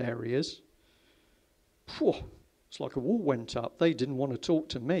these areas? It's like a wall went up. They didn't want to talk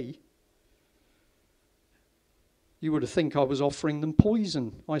to me. You would think I was offering them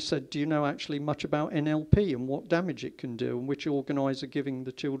poison. I said, do you know actually much about NLP and what damage it can do and which organiser giving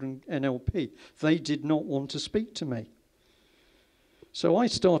the children NLP? They did not want to speak to me. So I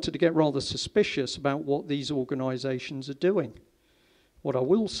started to get rather suspicious about what these organisations are doing. What I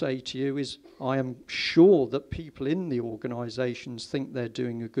will say to you is I am sure that people in the organisations think they're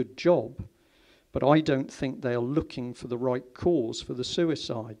doing a good job, but I don't think they are looking for the right cause for the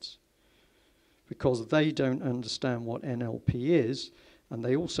suicides. because they don't understand what NLP is, and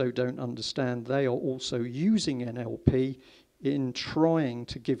they also don't understand they are also using NLP in trying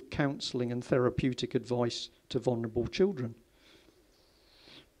to give counselling and therapeutic advice to vulnerable children.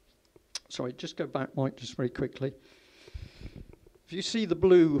 Sorry, just go back, Mike, just very quickly. If you see the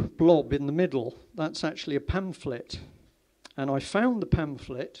blue blob in the middle, that's actually a pamphlet. And I found the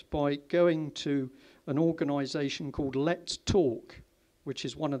pamphlet by going to an organisation called Let's Talk, which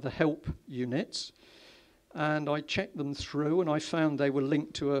is one of the help units. And I checked them through, and I found they were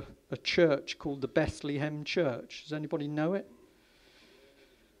linked to a church called the Bethlehem Church. Does anybody know it?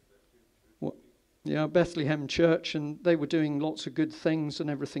 Well, yeah, Bethlehem Church, and they were doing lots of good things and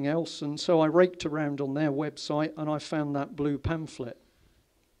everything else. And so I raked around on their website, and I found that blue pamphlet.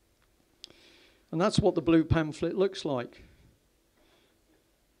 And that's what the blue pamphlet looks like.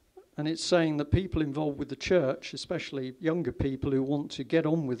 And it's saying that people involved with the church, especially younger people who want to get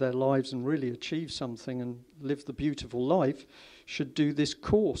on with their lives and really achieve something and live the beautiful life, should do this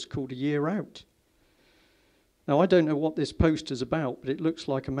course called A Year Out. Now, I don't know what this poster's about, but it looks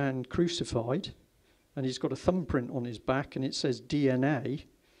like a man crucified, and he's got a thumbprint on his back, and it says DNA,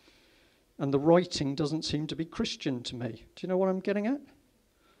 and the writing doesn't seem to be Christian to me. Do you know what I'm getting at?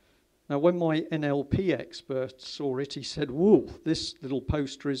 Now, when my NLP expert saw it, he said, whoa, this little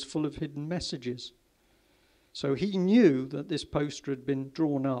poster is full of hidden messages. So he knew that this poster had been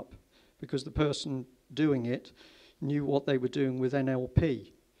drawn up because the person doing it knew what they were doing with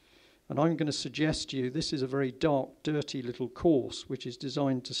NLP. And I'm going to suggest to you this is a very dark, dirty little course which is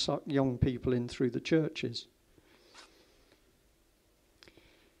designed to suck young people in through the churches.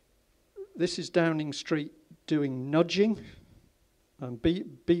 This is Downing Street doing nudging.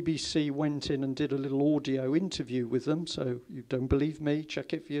 BBC went in and did a little audio interview with them, so you don't believe me,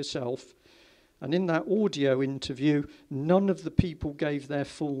 check it for yourself. And in that audio interview, none of the people gave their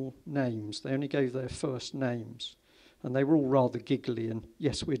full names. They only gave their first names. And they were all rather giggly and,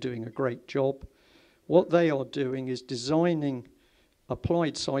 yes, we're doing a great job. What they are doing is designing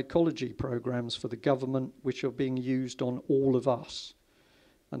applied psychology programs for the government which are being used on all of us.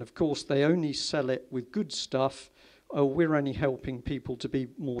 And of course, they only sell it with good stuff. Oh, we're only helping people to be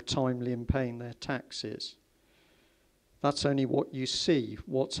more timely in paying their taxes. That's only what you see.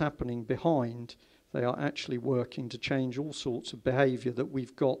 What's happening behind, they are actually working to change all sorts of behaviour that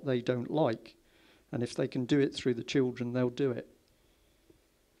we've got they don't like. And if they can do it through the children, they'll do it.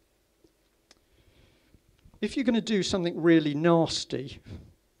 If you're going to do something really nasty,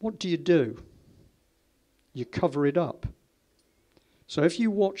 what do? You cover it up. So if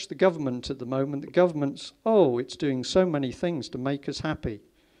you watch the government at the moment, the government's, it's doing so many things to make us happy.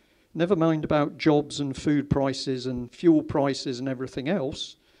 Never mind about jobs and food prices and fuel prices and everything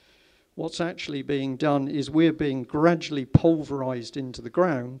else. What's actually being done is we're being gradually pulverised into the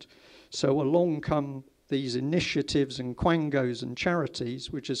ground. So along come these initiatives and quangos and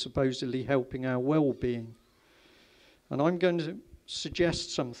charities which are supposedly helping our well-being. And I'm going to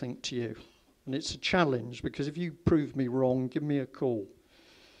suggest something to you. And it's a challenge, because if you prove me wrong, give me a call.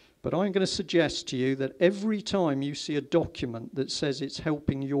 But I'm going to suggest to you that every time you see a document that says it's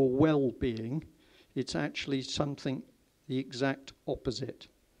helping your well-being, it's actually something the exact opposite.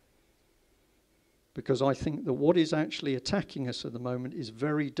 Because I think that what is actually attacking us at the moment is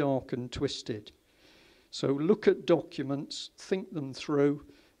very dark and twisted. So look at documents, think them through,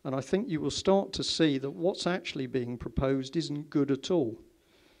 and I think you will start to see that what's actually being proposed isn't good at all.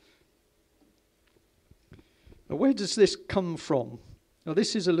 Now, where does this come from? Now,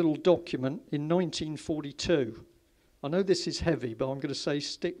 this is a little document in 1942. I know this is heavy, but I'm going to say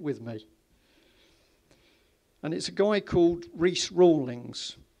stick with me. And it's a guy called Rhys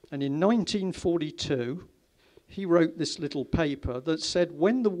Rawlings. And in 1942, he wrote this little paper that said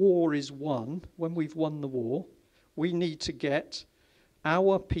when the war is won, when we've won the war, we need to get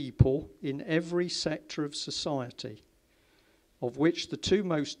our people in every sector of society, of which the two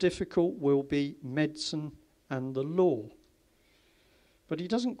most difficult will be medicine and the law. But he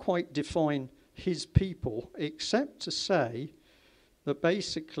doesn't quite define his people, except to say that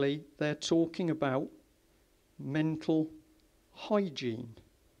basically they're talking about mental hygiene.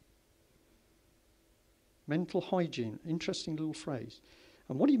 Mental hygiene, interesting little phrase.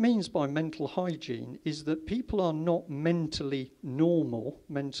 And what he means by mental hygiene is that people are not mentally normal,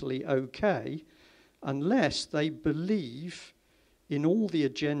 mentally okay, unless they believe in all the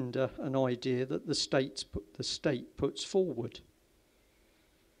agenda and idea that the state puts forward.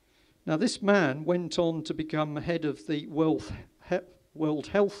 Now, this man went on to become head of the World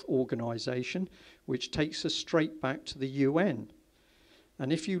Health Organization, which takes us straight back to the UN.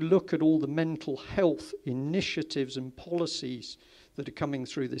 And if you look at all the mental health initiatives and policies that are coming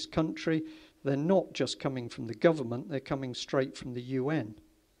through this country, They're not just coming from the government, they're coming straight from the UN.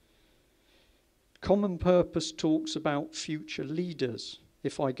 Common purpose talks about future leaders.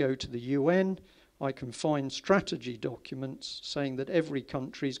 If I go to the UN, I can find strategy documents saying that every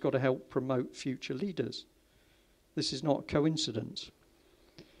country's got to help promote future leaders. This is not a coincidence.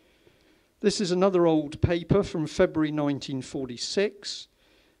 This is another old paper from February 1946,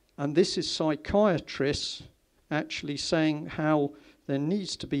 and this is psychiatrists actually saying how there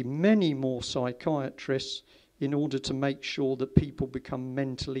needs to be many more psychiatrists in order to make sure that people become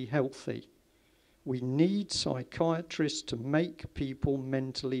mentally healthy. We need psychiatrists to make people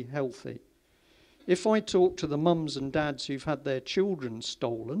mentally healthy. If I talk to the mums and dads who've had their children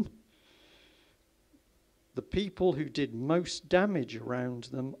stolen, the people who did most damage around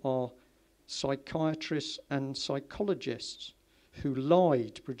them are psychiatrists and psychologists who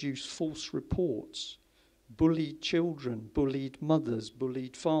lied, produced false reports, bullied children, bullied mothers,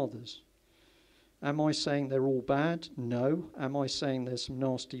 bullied fathers. Am I saying they're all bad? No. Am I saying there's some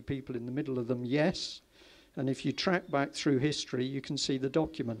nasty people in the middle of them? Yes. And if you track back through history, you can see the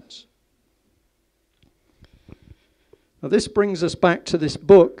documents. Now this brings us back to this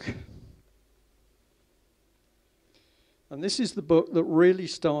book. And this is the book that really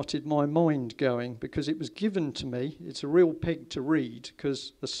started my mind going, because it was given to me. It's a real pig to read,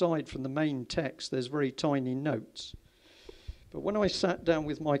 because aside from the main text, there's very tiny notes. But when I sat down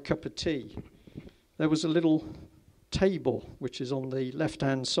with my cup of tea, there was a little table, which is on the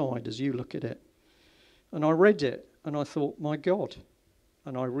left-hand side as you look at it. And I read it, and I thought, my God.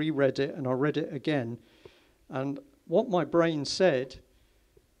 And I reread it, and I read it again. And what my brain said,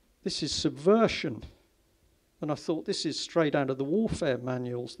 this is subversion. And I thought, this is straight out of the warfare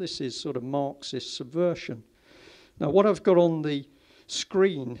manuals. This is sort of Marxist subversion. Now, what I've got on the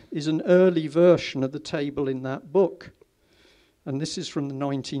screen is an early version of the table in that book. And this is from the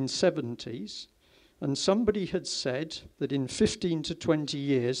 1970s. And somebody had said that in 15 to 20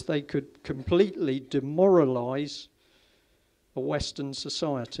 years, they could completely demoralize a Western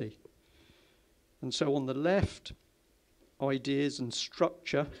society. And so on the left, ideas and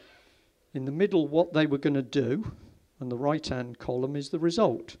structure. In the middle, what they were going to do, and the right-hand column is the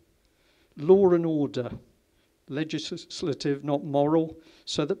result. Law and order, legislative, not moral,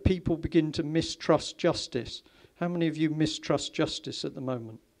 so that people begin to mistrust justice. How many of you mistrust justice at the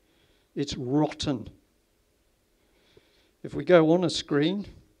moment? It's rotten. If we go on a screen,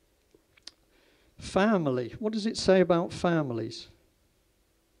 family. What does it say about families?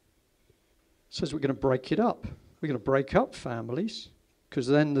 It says we're going to break it up. We're going to break up families, because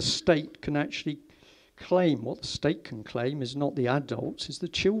then the state can actually claim. What the state can claim is not the adults, it's the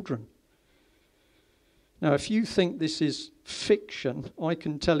children. Now, if you think this is fiction, I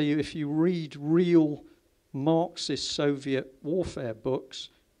can tell you if you read real Marxist Soviet warfare books,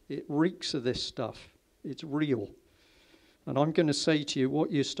 it reeks of this stuff. It's real. And I'm going to say to you,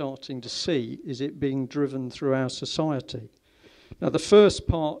 what you're starting to see is it being driven through our society. Now, the first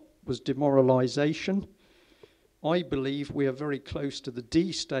part was demoralization. I believe we are very close to the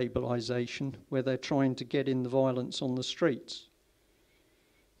destabilization, where they're trying to get in the violence on the streets.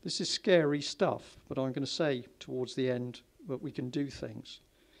 This is scary stuff, but I'm going to say towards the end that we can do things.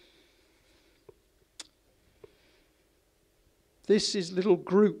 This is little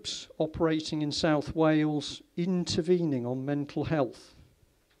groups operating in South Wales, intervening on mental health.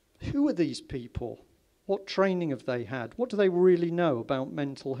 Who are these people? What training have they had? What do they really know about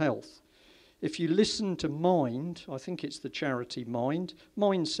mental health? If you listen to Mind, I think it's the charity Mind,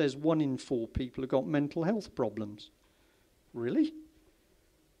 Mind says 1 in 4 people have got mental health problems. Really?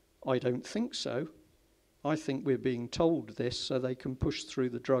 I don't think so. I think we're being told this so they can push through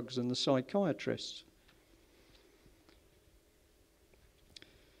the drugs and the psychiatrists.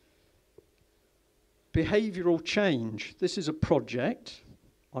 Behavioural change. This is a project,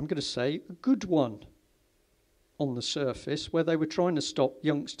 I'm going to say a good one on the surface, where they were trying to stop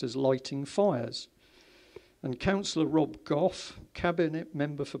youngsters lighting fires. And Councillor Rob Goff, Cabinet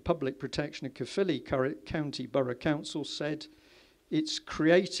Member for Public Protection at Caerphilly County Borough Council, said it's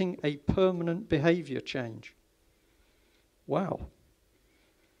creating a permanent behaviour change. Wow.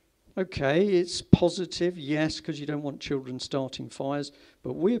 Okay, it's positive, yes, because you don't want children starting fires,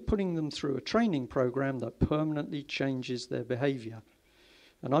 but we're putting them through a training program that permanently changes their behaviour.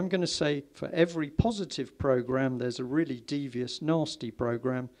 And I'm going to say for every positive program, there's a really devious, nasty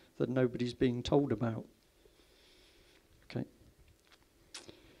program that nobody's being told about. Okay.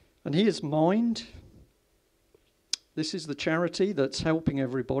 And here's Mind. This is the charity that's helping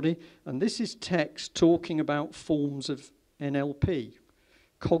everybody. And this is text talking about forms of NLP,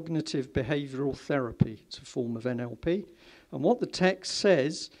 cognitive behavioural therapy. It's a form of NLP. And what the text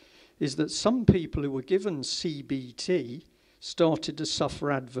says is that some people who were given CBT started to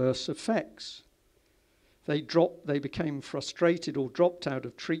suffer adverse effects. They became frustrated or dropped out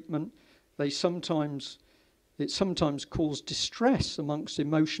of treatment. It sometimes caused distress amongst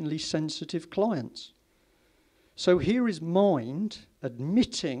emotionally sensitive clients. So here is mind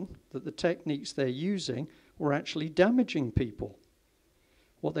admitting that the techniques they're using were actually damaging people.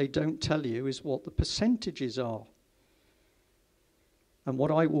 What they don't tell you is what the percentages are. And what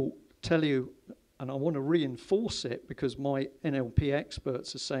I will tell you, and I want to reinforce it because my NLP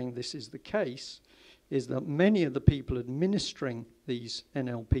experts are saying this is the case, is that many of the people administering these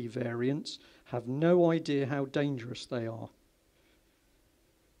NLP variants have no idea how dangerous they are.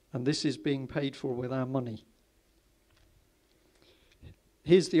 And this is being paid for with our money.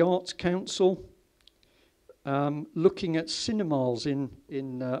 Here's the Arts Council looking at cinemas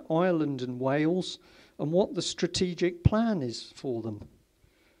in Ireland and Wales and what the strategic plan is for them.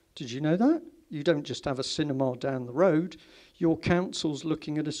 Did you know that? You don't just have a cinema down the road. Your council's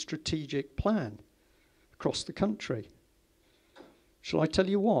looking at a strategic plan across the country. Shall I tell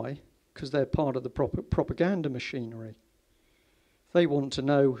you why? Because they're part of the propaganda machinery. They want to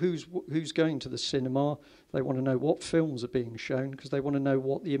know who's going to the cinema. They want to know what films are being shown because they want to know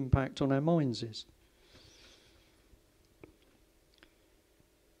what the impact on our minds is.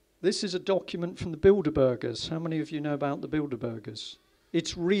 This is a document from the Bilderbergers. How many of you know about the Bilderbergers?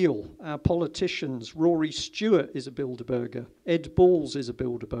 It's real. Our politicians, Rory Stewart is a Bilderberger. Ed Balls is a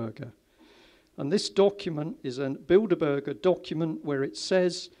Bilderberger. And this document is a Bilderberger document where it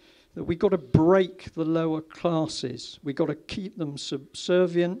says that we've got to break the lower classes. We've got to keep them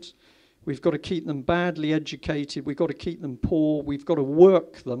subservient. We've got to keep them badly educated. We've got to keep them poor. We've got to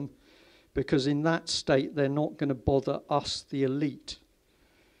work them because in that state they're not going to bother us, the elite.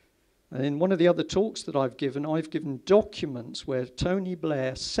 And in one of the other talks that I've given documents where Tony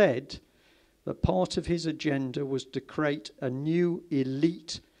Blair said that part of his agenda was to create a new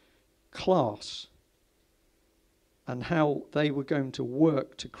elite class and how they were going to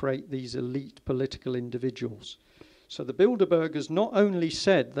work to create these elite political individuals. So the Bilderbergers not only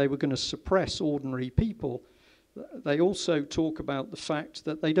said they were going to suppress ordinary people, they also talk about the fact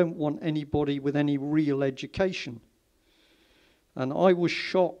that they don't want anybody with any real education. And I was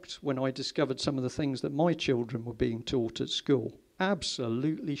shocked when I discovered some of the things that my children were being taught at school.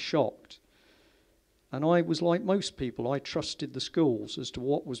 Absolutely shocked. And I was like most people, I trusted the schools as to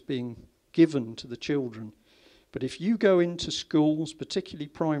what was being given to the children. But if you go into schools, particularly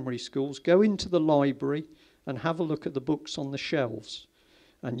primary schools, go into the library and have a look at the books on the shelves,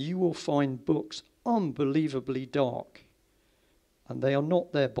 and you will find books unbelievably dark. And they are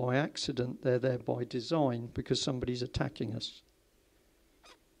not there by accident, they're there by design because somebody's attacking us.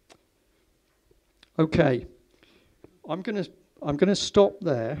 Okay, I'm going to stop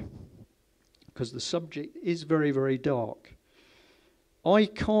there because the subject is very, very dark. I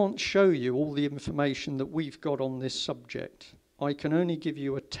can't show you all the information that we've got on this subject. I can only give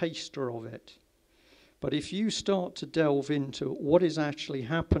you a taster of it. But if you start to delve into what is actually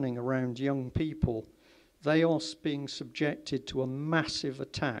happening around young people, they are being subjected to a massive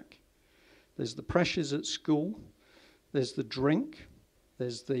attack. There's the pressures at school, there's the drink,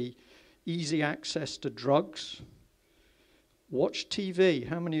 there's the easy access to drugs. Watch TV.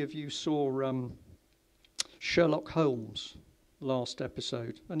 How many of you saw Sherlock Holmes, last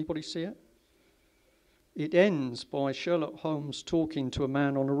episode? Anybody see it? It ends by Sherlock Holmes talking to a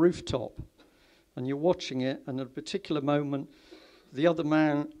man on a rooftop. And you're watching it, and at a particular moment, the other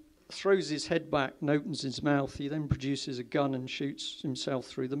man throws his head back and opens his mouth. He then produces a gun and shoots himself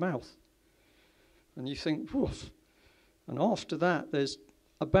through the mouth. And you think, woof. And after that, there's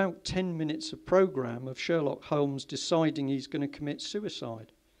about 10 minutes of program of Sherlock Holmes deciding he's going to commit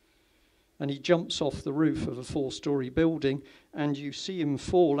suicide. And he jumps off the roof of a 4-story building, and you see him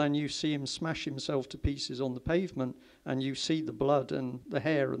fall, and you see him smash himself to pieces on the pavement, and you see the blood and the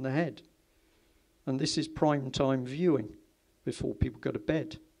hair and the head. And this is prime time viewing before people go to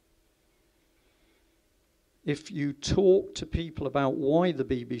bed. If you talk to people about why the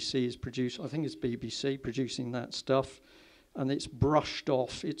BBC is producing, I think it's BBC producing that stuff, and it's brushed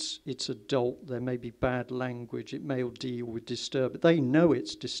off, it's adult, there may be bad language, it may deal with disturbing. They know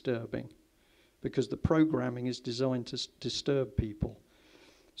it's disturbing because the programming is designed to disturb people.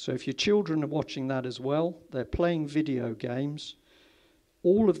 So if your children are watching that as well, they're playing video games,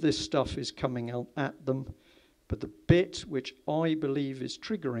 all of this stuff is coming out at them, but the bit which I believe is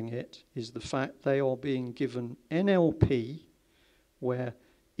triggering it is the fact they are being given NLP where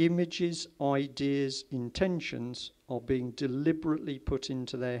images, ideas, intentions are being deliberately put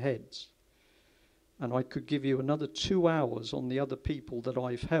into their heads. And I could give you another 2 hours on the other people that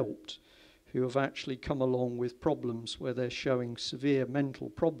I've helped who have actually come along with problems where they're showing severe mental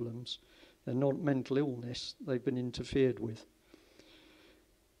problems. They're not mental illness, they've been interfered with.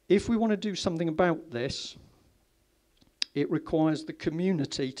 If we want to do something about this, it requires the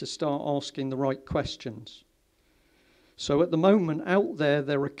community to start asking the right questions. So at the moment out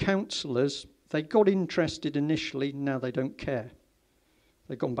there are counsellors, they got interested initially, now they don't care.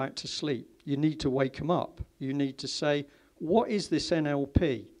 They've gone back to sleep. You need to wake them up. You need to say, what is this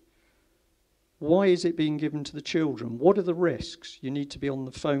NLP? Why is it being given to the children? What are the risks? You need to be on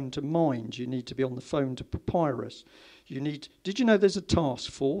the phone to Mind. You need to be on the phone to Papyrus. Did you know there's a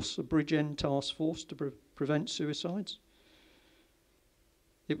task force, a Bridgend task force to prevent suicides?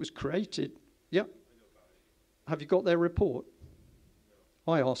 It was created. Yep. Have you got their report?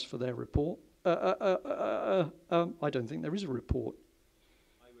 No. I asked for their report. I don't think there is a report.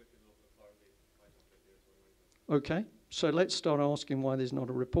 Okay, so let's start asking why there's not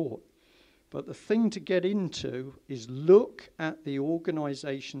a report. But the thing to get into is look at the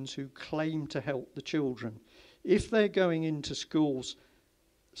organisations who claim to help the children. If they're going into schools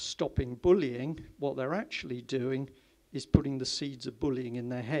stopping bullying, what they're actually doing is putting the seeds of bullying in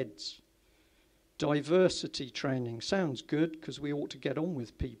their heads. Diversity training sounds good because we ought to get on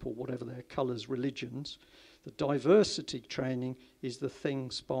with people, whatever their colours, religions. The diversity training is the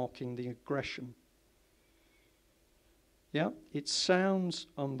thing sparking the aggression. Yeah, it sounds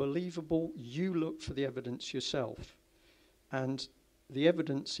unbelievable. You look for the evidence yourself. And the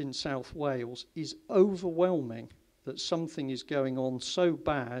evidence in South Wales is overwhelming that something is going on so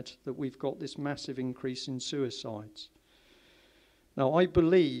bad that we've got this massive increase in suicides. Now, I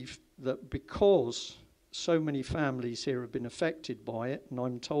believe that because so many families here have been affected by it, and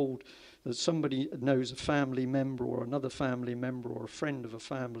I'm told that somebody knows a family member or another family member or a friend of a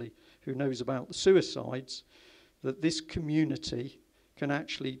family who knows about the suicides, that this community can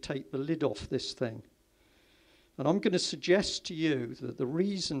actually take the lid off this thing. And I'm going to suggest to you that the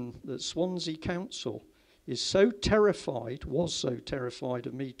reason that Swansea Council was so terrified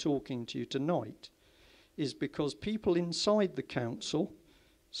of me talking to you tonight, is because people inside the council,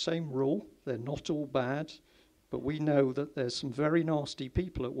 same rule, they're not all bad, but we know that there's some very nasty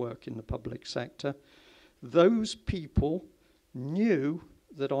people at work in the public sector. Those people knew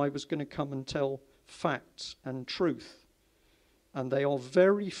that I was going to come and tell facts and truth, and they are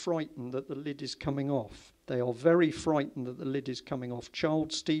very frightened that the lid is coming off. They are very frightened that the lid is coming off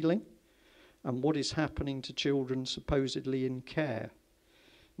child stealing and what is happening to children supposedly in care.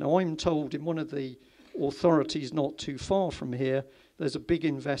 Now, I'm told in one of the authorities not too far from here, there's a big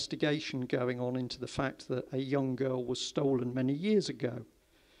investigation going on into the fact that a young girl was stolen many years ago.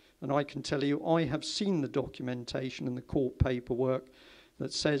 And I can tell you, I have seen the documentation and the court paperwork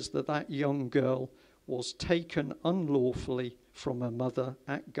that says that that young girl was taken unlawfully from her mother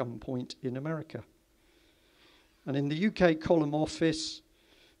at gunpoint in America. And in the UK column office,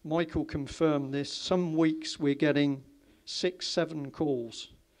 Michael confirmed this. Some weeks we're getting 6-7 calls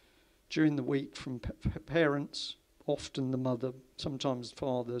during the week from parents, often the mother, sometimes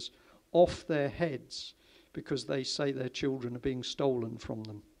fathers, off their heads because they say their children are being stolen from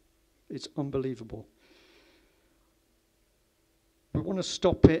them. It's unbelievable. We want to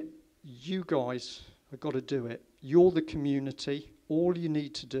stop it. You guys have got to do it. You're the community. All you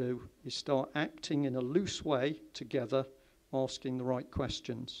need to do is start acting in a loose way together, asking the right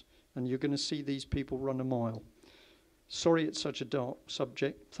questions. And you're going to see these people run a mile. Sorry it's such a dark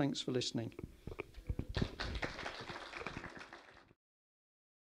subject. Thanks for listening.